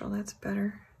more natural. That's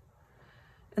better.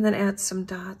 And then add some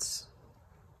dots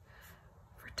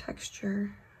for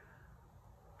texture.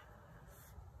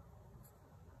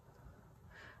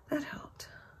 That helped.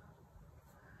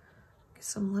 Get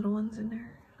some little ones in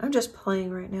there. I'm just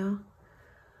playing right now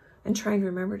and trying to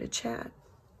remember to chat.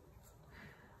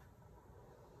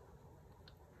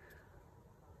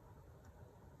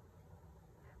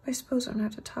 I suppose I'm gonna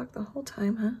have to talk the whole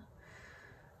time, huh?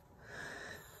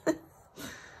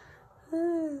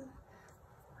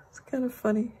 It's kind of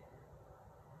funny.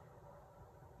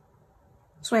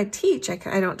 So when I teach, I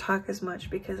don't talk as much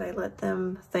because I let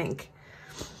them think.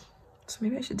 So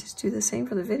maybe I should just do the same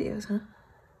for the videos, huh?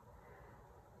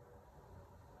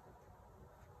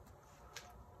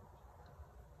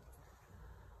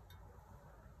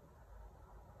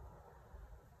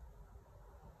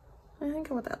 I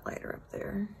think I want that lighter up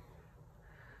there.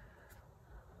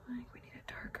 I think we need it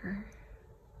darker.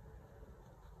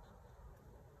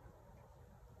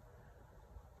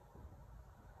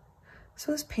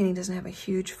 So this painting doesn't have a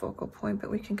huge focal point, but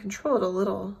we can control it a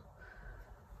little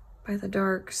by the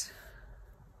darks.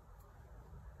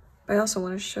 But I also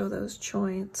want to show those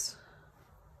joints.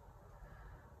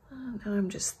 Now I'm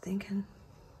just thinking,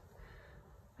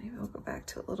 maybe we'll go back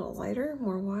to a little lighter,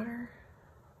 more water.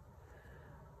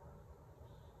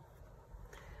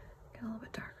 Get a little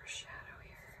bit darker shadow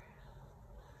here.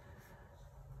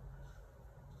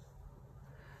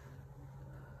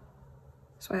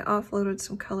 So I offloaded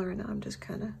some color and now I'm just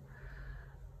kind of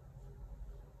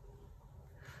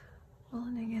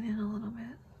blending it in a little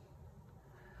bit.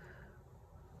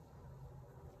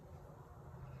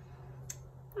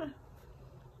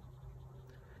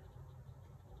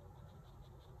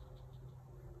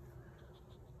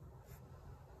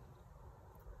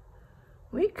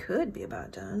 We could be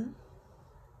about done.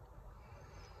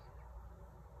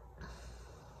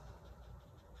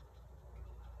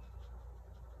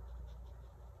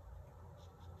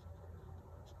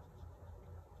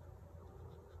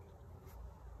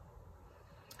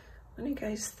 What do you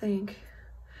guys think?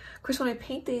 Of course, when I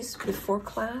paint these before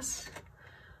class,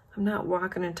 I'm not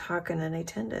walking and talking, and I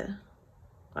tend to,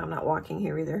 I'm not walking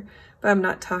here either, but I'm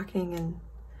not talking and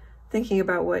thinking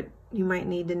about what you might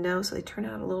need to know, so they turn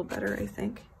out a little better, I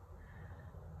think.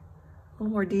 A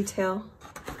little more detail.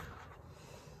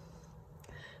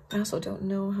 I also don't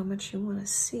know how much you want to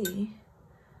see.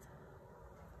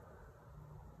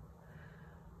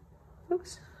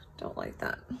 Oops, don't like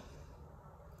that.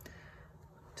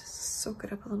 Just soak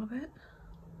it up a little bit.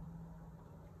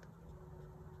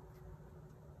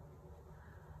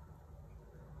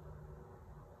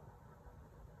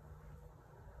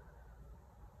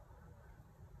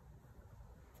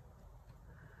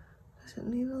 Does it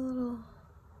need a little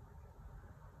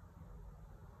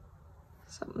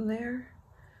something there?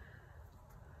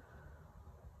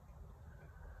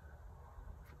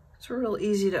 It's real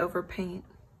easy to overpaint.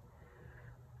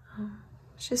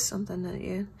 It's just something that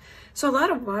you... So a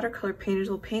lot of watercolor painters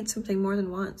will paint something more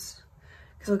than once.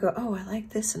 Because they'll go, oh, I like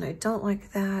this and I don't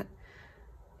like that.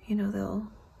 You know,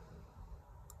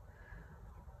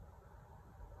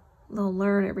 they'll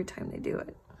learn every time they do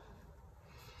it.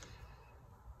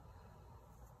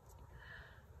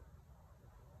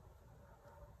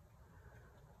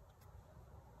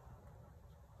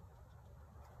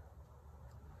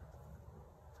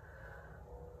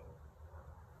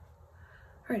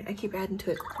 All right, I keep adding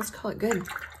to it. Let's call it good.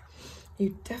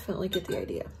 You definitely get the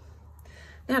idea.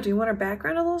 Now, do you want our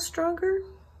background a little stronger?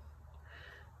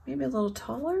 Maybe a little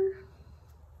taller?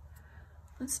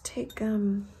 Let's take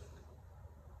a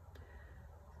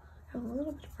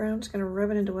little bit of brown. I'm just gonna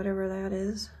rub it into whatever that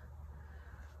is.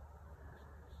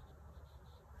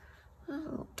 A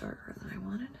little darker than I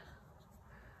wanted.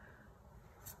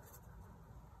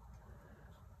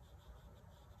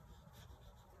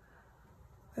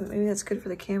 Maybe that's good for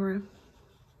the camera.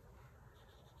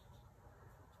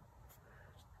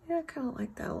 Yeah, I kind of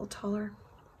like that a little taller.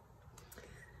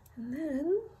 And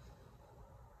then,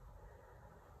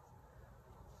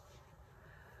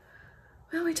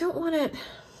 well, we don't want it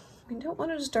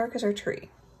as dark as our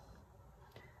tree.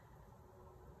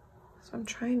 So I'm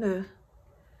trying to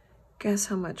guess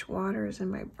how much water is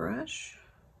in my brush.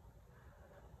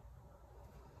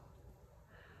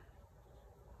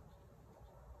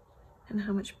 and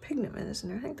how much pigment is in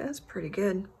there. I think that's pretty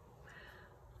good.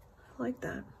 I like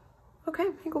that. Okay,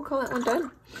 I think we'll call that one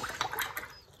done.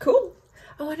 Cool.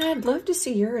 Oh, and I'd love to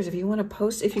see yours if you want to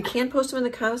post. If you can post them in the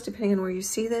comments, depending on where you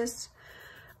see this.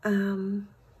 You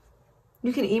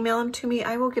can email them to me.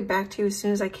 I will get back to you as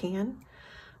soon as I can.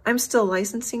 I'm still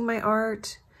licensing my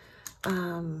art.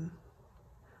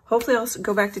 Hopefully I'll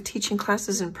go back to teaching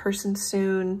classes in person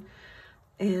soon.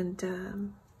 And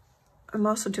I'm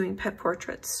also doing pet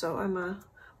portraits. So I'm a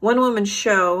one-woman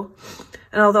show.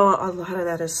 And although a lot of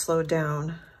that is slowed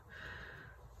down,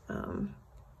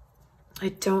 I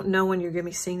don't know when you're going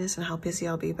to be seeing this and how busy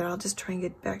I'll be, but I'll just try and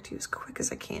get back to you as quick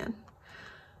as I can.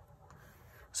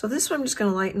 So this one I'm just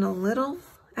going to lighten a little.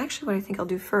 Actually, what I think I'll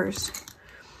do first.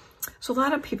 So a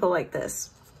lot of people like this.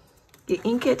 You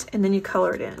ink it and then you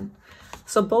color it in.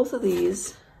 So both of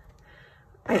these,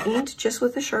 I inked just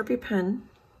with a Sharpie pen.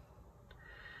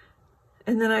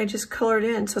 And then I just colored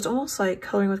in. So it's almost like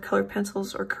coloring with colored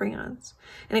pencils or crayons.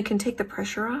 And it can take the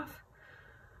pressure off.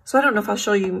 So I don't know if I'll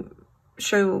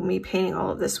show me painting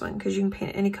all of this one, because you can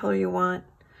paint any color you want.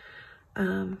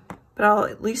 But I'll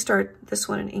at least start this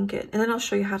one and ink it, and then I'll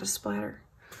show you how to splatter.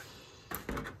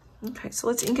 Okay, so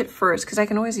let's ink it first, because I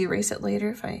can always erase it later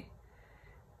if I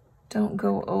don't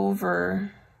go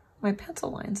over my pencil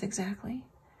lines exactly.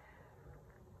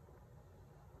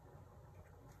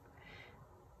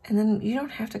 And then you don't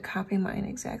have to copy mine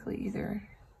exactly either,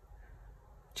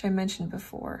 which I mentioned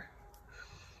before.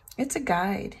 It's a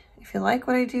guide. If you like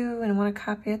what I do and want to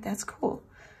copy it, that's cool.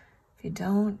 If you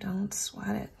don't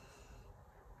sweat it.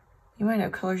 You might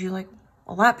have colors you like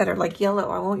a lot better, like yellow.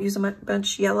 I won't use a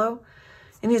bunch yellow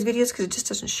in these videos because it just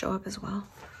doesn't show up as well.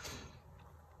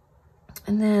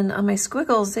 And then on my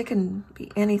squiggles, they can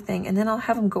be anything. And then I'll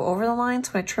have them go over the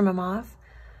lines. When I trim them off,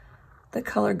 the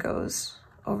color goes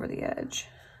over the edge.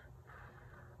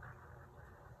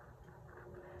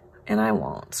 And I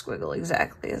won't squiggle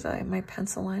exactly as my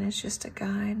pencil line is just a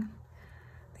guide.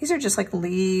 These are just like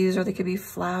leaves, or they could be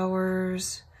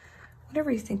flowers,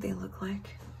 whatever you think they look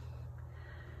like.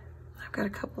 I've got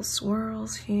a couple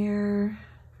swirls here.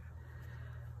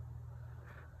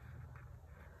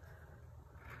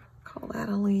 Call that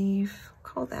a leaf,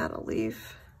 call that a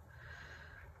leaf,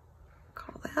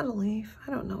 call that a leaf.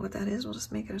 I don't know what that is, we'll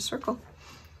just make it a circle.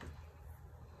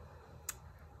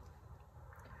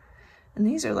 And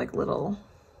these are like little,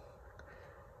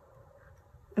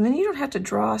 and then you don't have to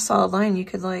draw a solid line. You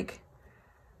could like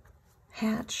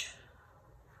hatch.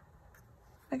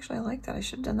 Actually, I like that. I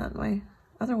should have done that in my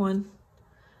other one.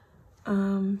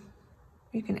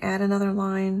 You can add another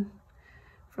line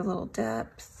for a little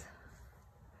depth.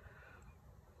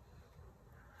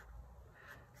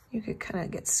 You could kind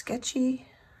of get sketchy.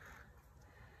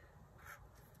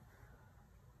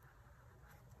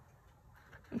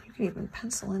 You can even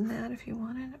pencil in that if you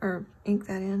wanted, or ink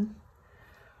that in.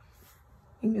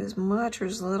 You can do as much or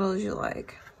as little as you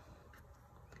like.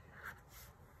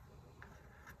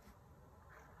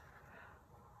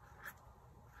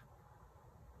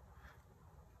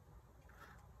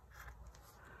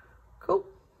 Cool.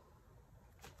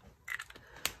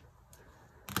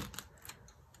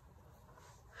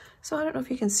 So I don't know if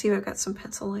you can see, I've got some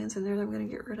pencil lines in there that I'm going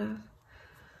to get rid of.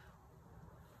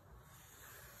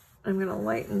 I'm going to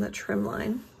lighten the trim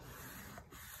line.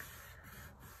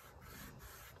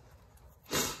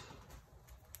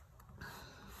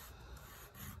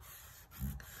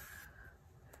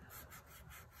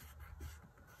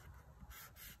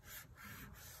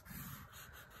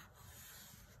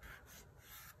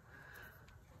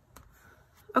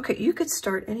 Okay, you could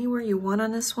start anywhere you want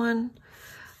on this one.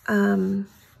 I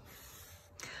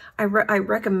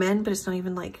recommend, but it's not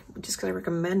even like, just because I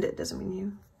recommend it doesn't mean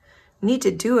you need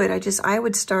to do it. I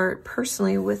would start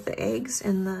personally with the eggs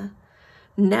and the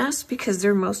nest because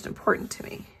they're most important to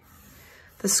me.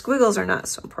 The squiggles are not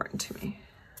so important to me.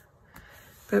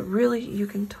 But really, you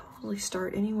can totally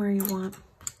start anywhere you want.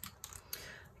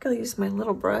 I'll use my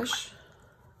little brush.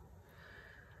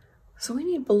 So we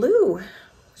need blue.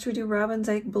 Should we do robin's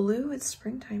egg blue? It's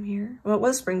springtime here. Well, it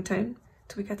was springtime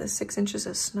until we got the 6 inches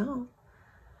of snow.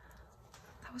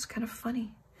 That was kind of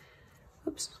funny.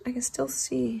 Oops, I can still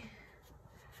see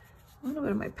a little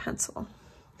bit of my pencil.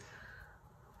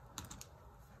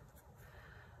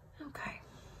 Okay.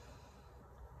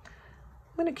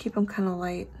 I'm gonna keep them kind of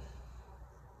light.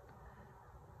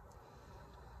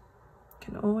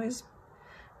 Can always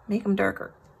make them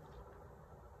darker.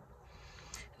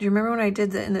 Do you remember when I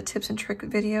did in the tips and trick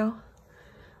video?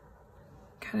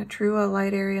 Kind of drew a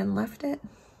light area and left it.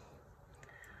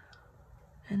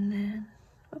 And then,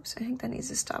 oops, I think that needs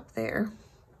to stop there.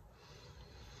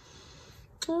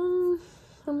 I'll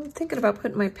I'm thinking about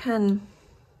putting my pen,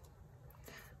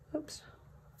 oops,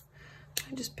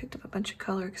 I just picked up a bunch of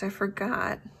color because I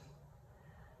forgot.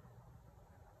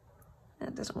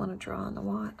 That doesn't want to draw on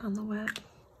the wet.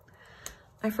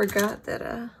 I forgot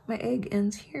that my egg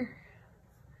ends here.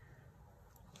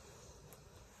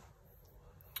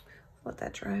 Let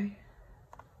that dry.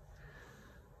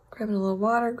 Grabbing a little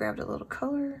water, grabbed a little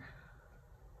color.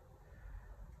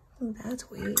 Ooh,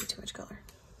 that's way too much color.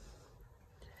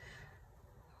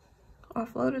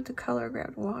 Offloaded the color,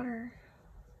 grabbed water.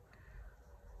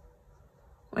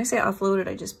 When I say offloaded,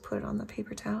 I just put it on the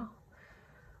paper towel.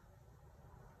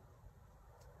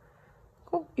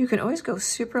 Cool. You can always go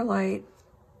super light,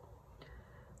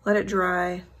 let it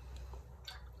dry,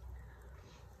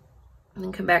 and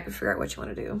then come back and figure out what you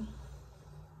want to do.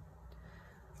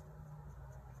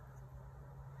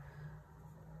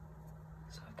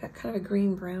 So I've got kind of a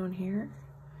green brown here.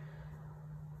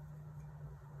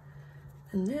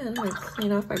 And then I'm going to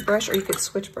clean off my brush, or you could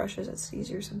switch brushes, it's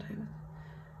easier sometimes.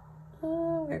 I'm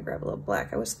going to grab a little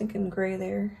black. I was thinking gray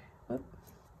there. Oh,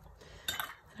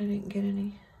 I didn't get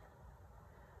any.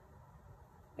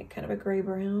 Like kind of a gray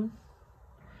brown.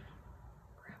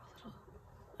 Grab a little.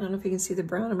 I don't know if you can see the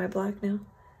brown in my black now.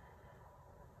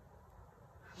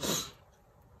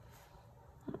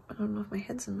 I don't know if my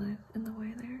head's in the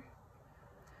way there.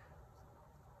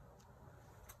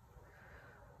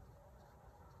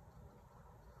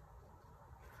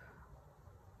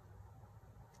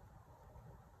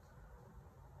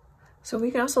 So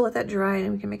we can also let that dry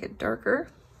and we can make it darker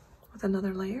with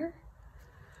another layer.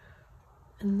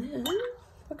 And then,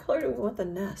 what color do we want the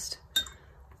nest? Should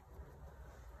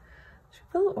we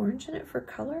put a little orange in it for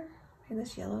color? Maybe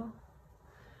this yellow.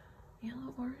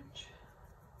 Yellow, orange.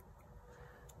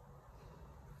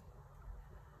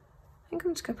 I think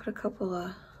I'm just gonna put a couple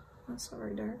not so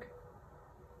very dark.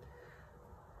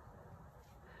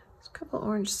 Just a couple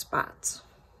orange spots.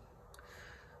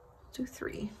 I'll do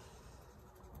 3.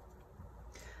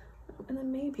 And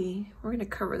then maybe, we're gonna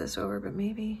cover this over, but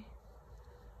maybe,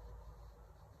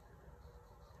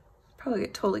 probably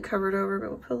get totally covered over, but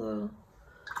we'll put a little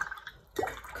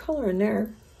color in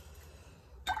there.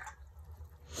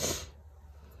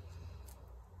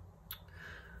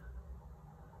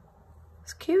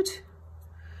 It's cute.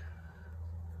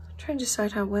 I'm trying to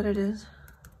decide how wet it is.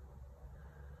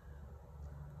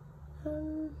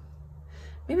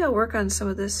 Maybe I'll work on some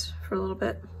of this for a little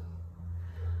bit.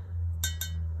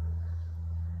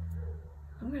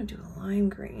 I'm gonna do a lime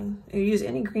green. You use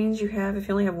any greens you have. If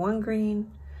you only have one green,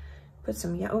 put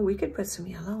some yellow. Oh, we could put some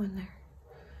yellow in there.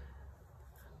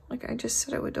 Like I just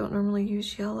said, I don't normally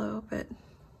use yellow, but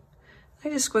I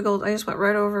just squiggled. I just went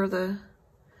right over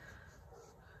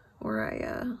where I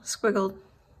squiggled.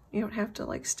 You don't have to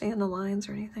like stay in the lines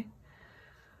or anything.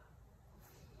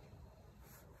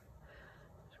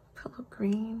 Put a little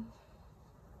green.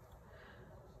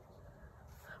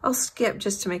 I'll skip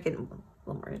just to make it a little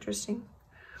more interesting.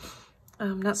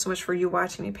 Not so much for you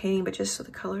watching me painting, but just so the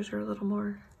colors are a little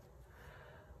more,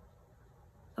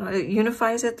 it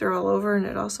unifies it, they're all over, and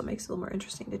it also makes it a little more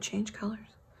interesting to change colors.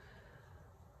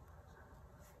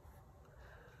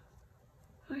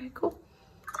 Okay, cool.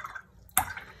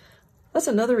 That's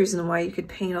another reason why you could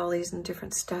paint all these in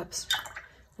different steps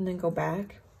and then go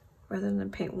back rather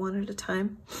than paint one at a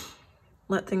time.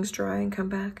 Let things dry and come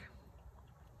back.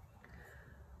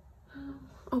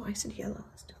 Oh, I said yellow.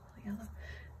 Let's do a little yellow.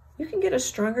 You can get a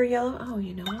stronger yellow. Oh,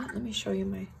 you know what? Let me show you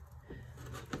my...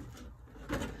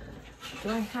 Do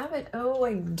I have it? Oh,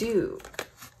 I do.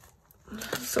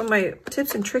 So my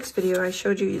tips and tricks video, I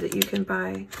showed you that you can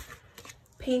buy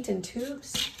paint in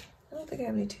tubes. I don't think I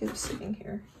have any tubes sitting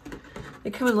here. They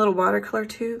come in little watercolor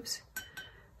tubes.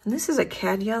 And this is a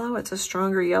cad yellow. It's a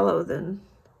stronger yellow than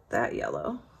that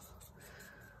yellow.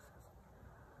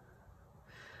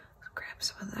 So grab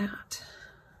some of that.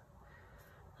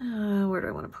 Where do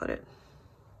I want to put it?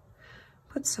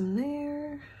 Put some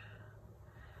there.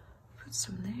 Put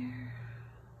some there.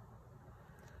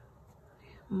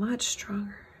 Much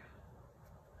stronger.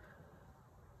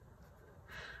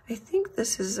 I think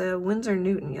this is a Winsor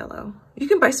Newton yellow. You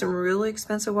can buy some really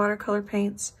expensive watercolor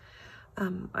paints.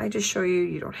 I just show you,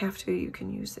 you don't have to. You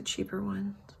can use the cheaper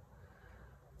ones.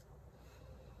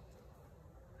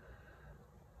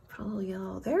 Put a little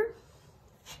yellow there.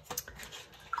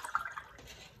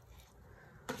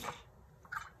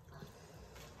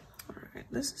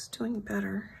 This is doing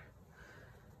better.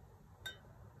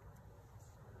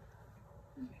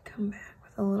 Let me come back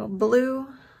with a little blue.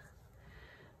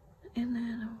 And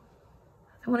then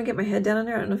I want to get my head down in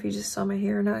there. I don't know if you just saw my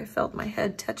hair or not. I felt my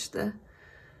head touch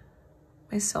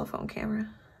my cell phone camera.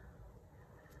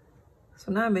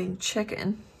 So now I'm being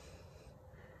chicken.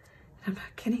 I'm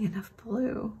not getting enough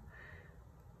blue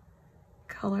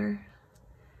color.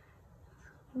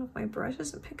 I don't know if my brush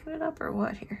isn't picking it up or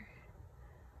what here.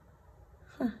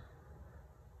 Huh.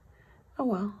 Oh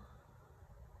well.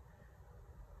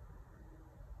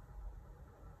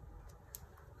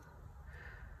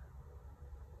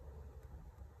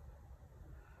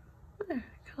 There,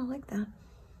 I kind of like that.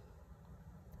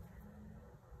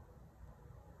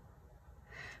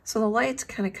 So the light's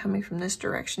kind of coming from this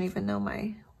direction, even though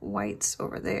my white's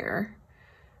over there,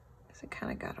 because it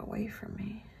kind of got away from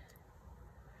me.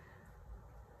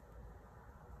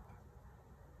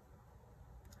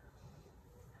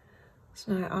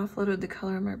 So now I offloaded the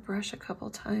color on my brush a couple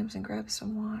times and grabbed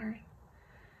some water.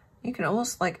 You can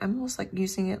almost like, I'm almost like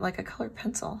using it like a colored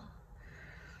pencil.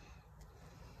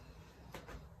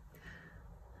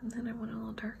 And then I went a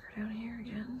little darker down here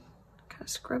again. Kind of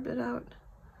scrubbed it out.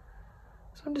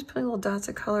 So I'm just putting little dots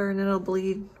of color and it'll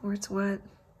bleed where it's wet.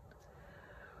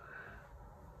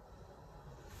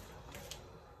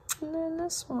 And then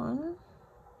this one.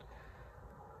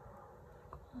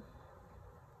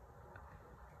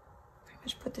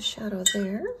 Just put the shadow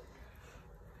there.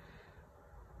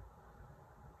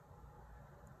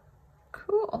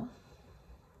 Cool.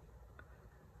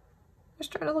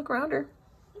 Just trying to look rounder.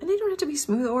 And they don't have to be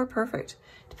smooth or perfect.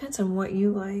 Depends on what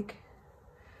you like.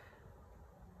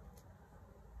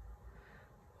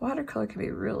 Watercolor can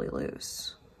be really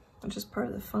loose, which is part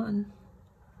of the fun.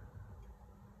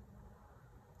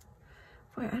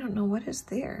 Boy, I don't know what is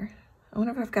there. I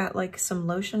wonder if I've got like some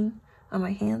lotion on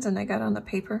my hands and I got on the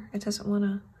paper. It doesn't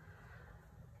want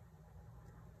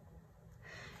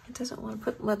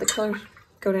to let the color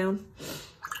go down.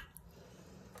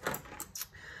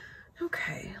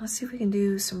 Okay, let's see if we can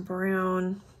do some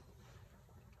brown.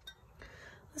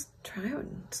 Let's try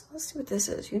it. Let's see what this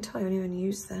is. You can tell I haven't even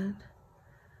used that.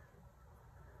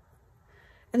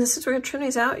 And since we're gonna trim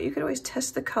these out, you could always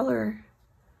test the color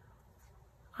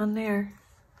on there.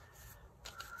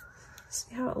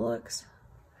 See how it looks.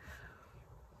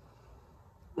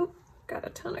 Oop, got a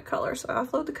ton of color, so I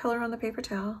offload the color on the paper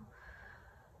towel.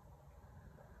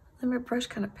 Then my brush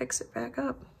kind of picks it back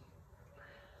up.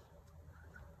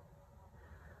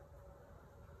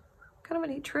 Kind of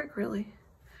a neat trick, really.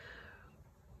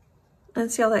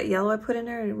 And see all that yellow I put in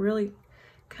there? It really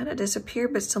kind of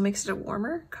disappeared, but still makes it a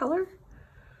warmer color.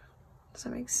 Does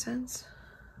that make sense?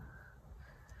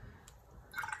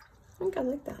 I think I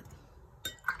like that.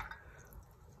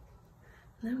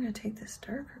 And then I'm going to take this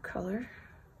darker color.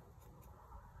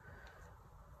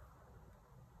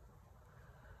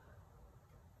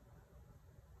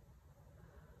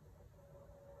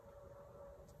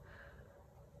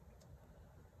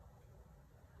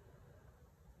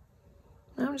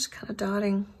 Now I'm just kind of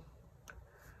dotting.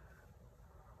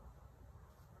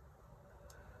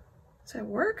 Does that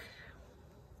work?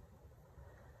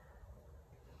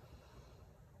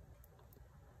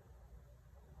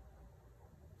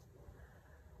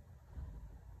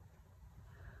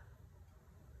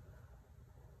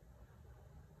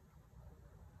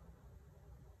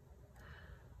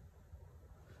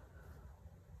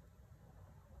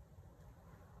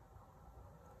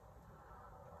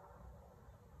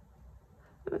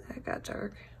 That got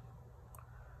dark.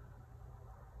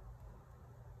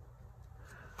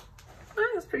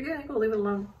 Oh, that's pretty good. I think we'll leave it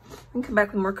alone. I can come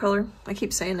back with more color. I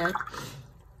keep saying that.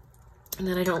 And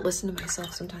then I don't listen to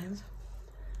myself sometimes.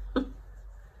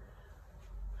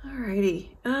 Alrighty.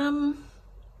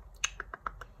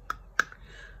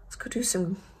 Let's go do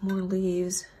some more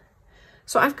leaves.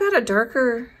 So I've got a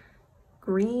darker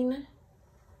green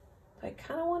that I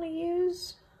kind of want to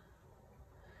use.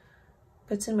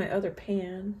 But it's in my other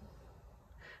pan.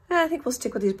 I think we'll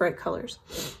stick with these bright colors.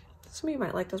 Some of you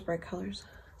might like those bright colors.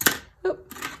 Oh,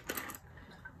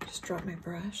 just dropped my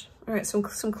brush. All right, some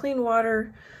clean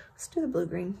water. Let's do the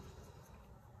blue-green.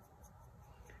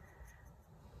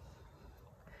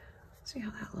 See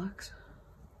how that looks.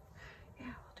 Yeah,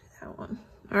 we'll do that one.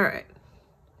 All right.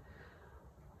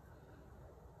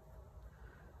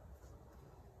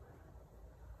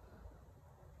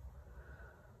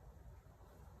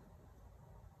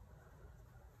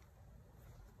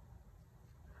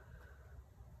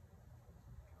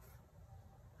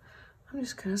 I'm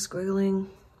just kind of squiggling,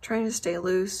 trying to stay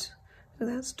loose. Oh,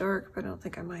 that's dark, but I don't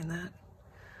think I mind that.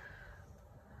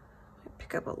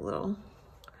 Pick up a little.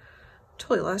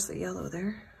 Totally lost the yellow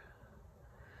there.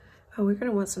 Oh, we're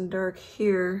gonna want some dark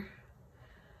here.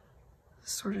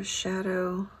 Sort of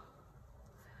shadow.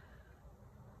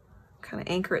 Kind of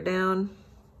anchor it down.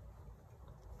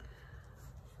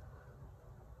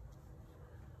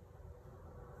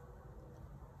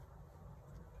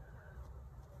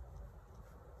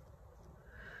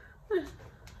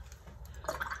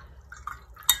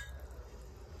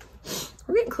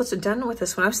 we're getting close to done with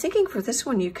this one. I was thinking for this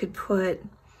one, you could put,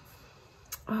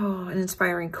 oh, an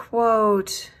inspiring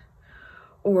quote,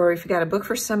 or if you got a book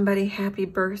for somebody, happy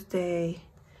birthday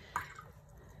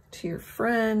to your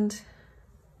friend.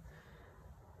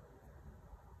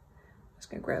 I'm just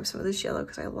gonna grab some of this yellow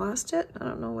because I lost it. I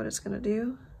don't know what it's gonna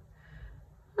do.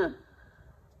 Huh.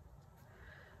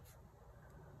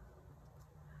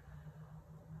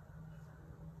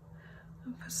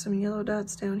 I'll put some yellow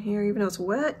dots down here, even though it's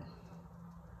wet.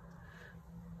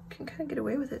 Can kind of get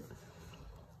away with it.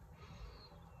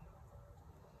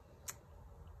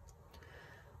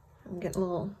 I'm getting a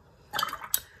little,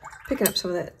 picking up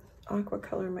some of that aqua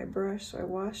color in my brush, so I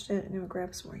washed it and then I'll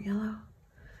grab some more yellow.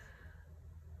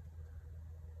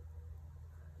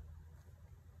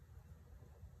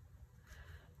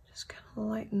 Just kind of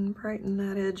lighten, brighten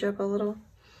that edge up a little.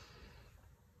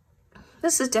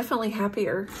 This is definitely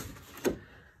happier.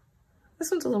 This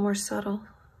one's a little more subtle.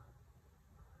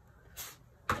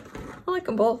 I like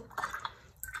them both.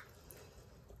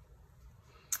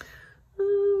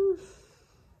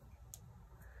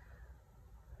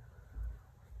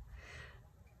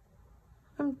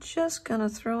 I'm just gonna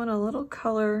throw in a little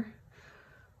color.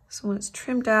 So when it's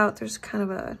trimmed out, there's kind of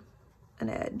an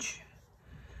edge,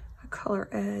 a color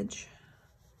edge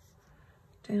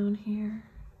down here.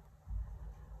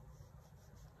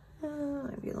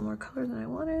 Maybe a little more color than I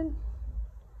wanted.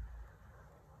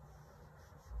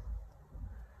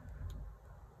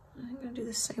 I'm gonna do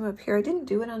the same up here. I didn't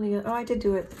do it on the, oh, I did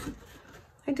do it.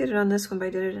 I did it on this one, but I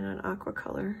did it in an aqua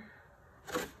color.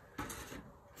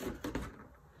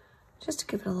 Just to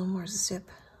give it a little more zip.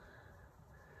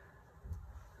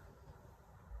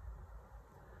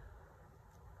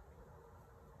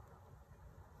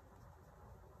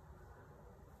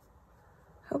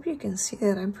 Hope you can see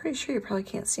it. I'm pretty sure you probably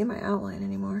can't see my outline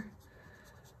anymore.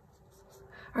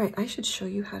 All right, I should show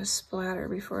you how to splatter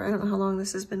before. I don't know how long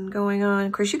this has been going on.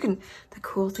 Of course, you can, the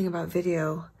cool thing about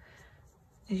video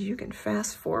is you can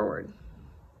fast forward.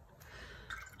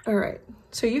 All right,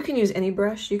 so you can use any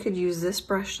brush. You could use this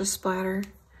brush to splatter.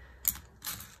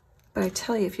 But I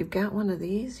tell you, if you've got one of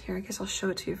these, here, I guess I'll show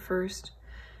it to you first.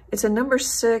 It's a number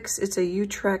 6, it's a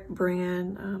Utrecht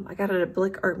brand. I got it at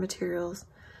Blick Art Materials.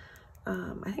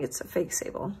 I think it's a fake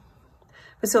sable.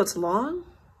 But so it's long,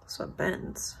 so it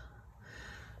bends.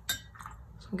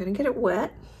 So I'm gonna get it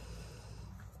wet.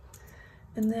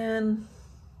 And then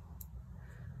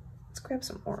let's grab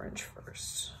some orange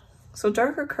first. So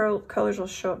darker colors will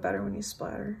show up better when you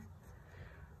splatter.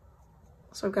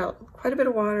 So I've got quite a bit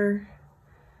of water,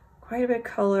 quite a bit of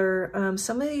color.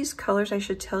 Some of these colors, I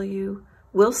should tell you,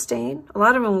 will stain. A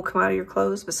lot of them will come out of your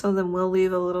clothes, but some of them will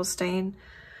leave a little stain.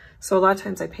 So a lot of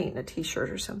times I paint in a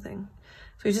t-shirt or something.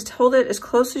 So you just hold it as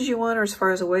close as you want or as far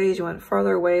as away as you want.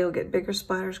 Farther away, you'll get bigger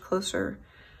splatters. Closer,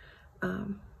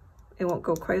 it won't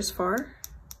go quite as far.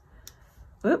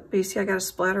 Whoop, but you see I got a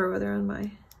splatter over there on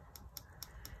my...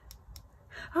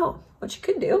 Oh, what you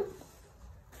could do,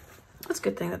 that's a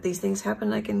good thing that these things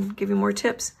happen. I can give you more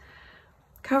tips.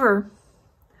 Cover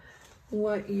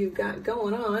what you've got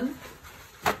going on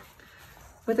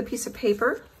with a piece of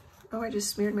paper. Oh, I just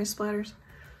smeared my splatters.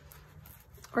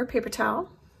 Or a paper towel.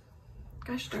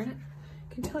 Gosh darn it.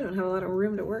 You can tell I don't have a lot of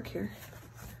room to work here.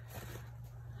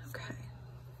 Okay.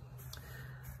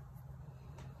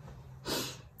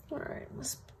 All right,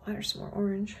 let's splatter some more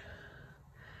orange.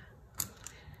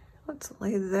 Let's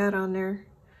lay that on there.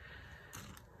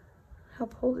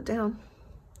 Help hold it down.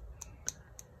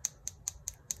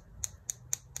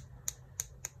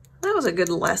 That was a good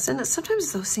lesson.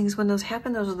 Sometimes those things, when those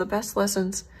happen, those are the best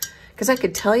lessons. Because I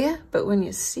could tell you, but when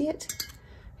you see it,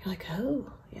 you're like,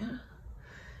 oh, yeah.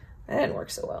 That didn't work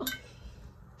so well.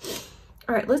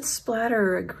 All right, let's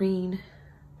splatter a green.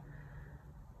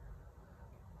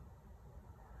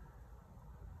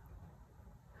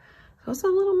 So it's a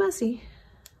little messy,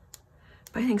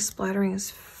 but I think splattering is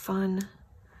fun.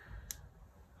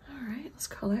 All right, let's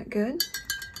call that good.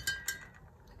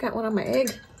 Got one on my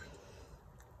egg.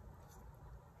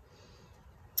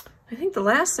 I think the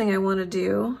last thing I want to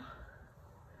do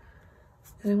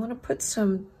is I want to put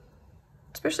some,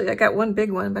 especially I got one big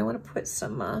one, but I want to put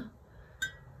some, I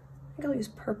think I'll use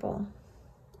purple.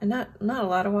 And not a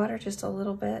lot of water, just a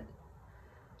little bit.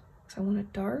 Because I want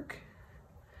it dark.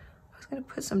 I was going to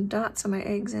put some dots on my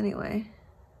eggs anyway.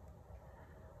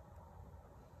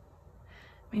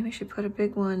 Maybe I should put a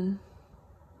big one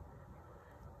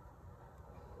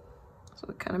so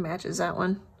it kind of matches that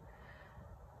one.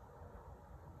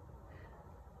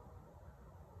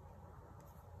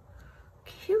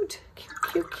 Cute, cute,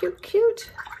 cute, cute,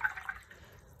 cute.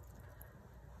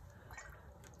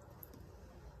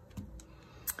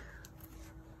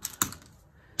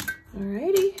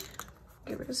 Alrighty,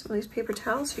 get rid of some of these paper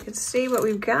towels so you can see what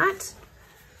we've got.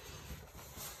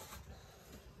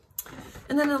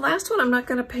 And then the last one I'm not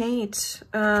gonna paint.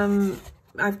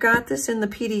 I've got this in the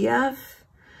PDF.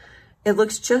 It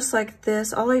looks just like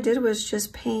this. All I did was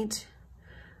just paint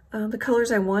the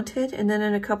colors I wanted, and then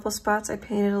in a couple spots I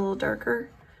painted a little darker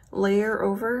layer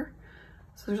over.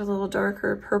 So there's a little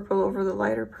darker purple over the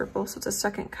lighter purple, so it's a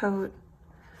second coat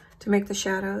to make the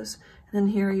shadows. And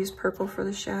then here I use purple for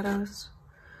the shadows.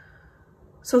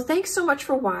 So thanks so much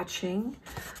for watching.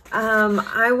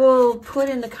 I will put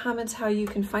in the comments how you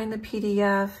can find the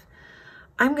PDF.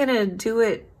 I'm gonna do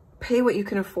it, pay what you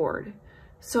can afford.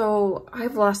 So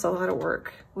I've lost a lot of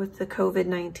work with the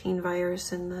COVID-19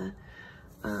 virus and the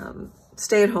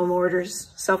stay-at-home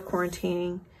orders,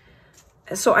 self-quarantining.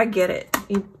 So I get it.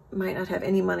 You might not have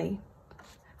any money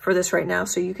for this right now,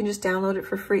 so you can just download it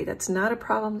for free. That's not a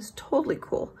problem. It's totally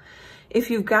cool. If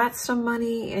you've got some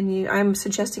money and I'm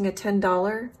suggesting a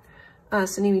 $10,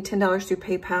 sending me $10 through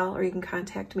PayPal, or you can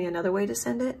contact me another way to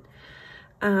send it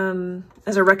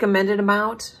as a recommended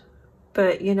amount.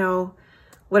 But you know,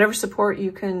 whatever support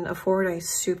you can afford, I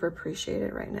super appreciate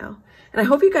it right now. And I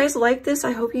hope you guys like this.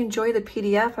 I hope you enjoy the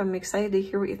PDF. I'm excited to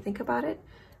hear what you think about it.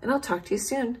 And I'll talk to you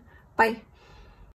soon. Bye.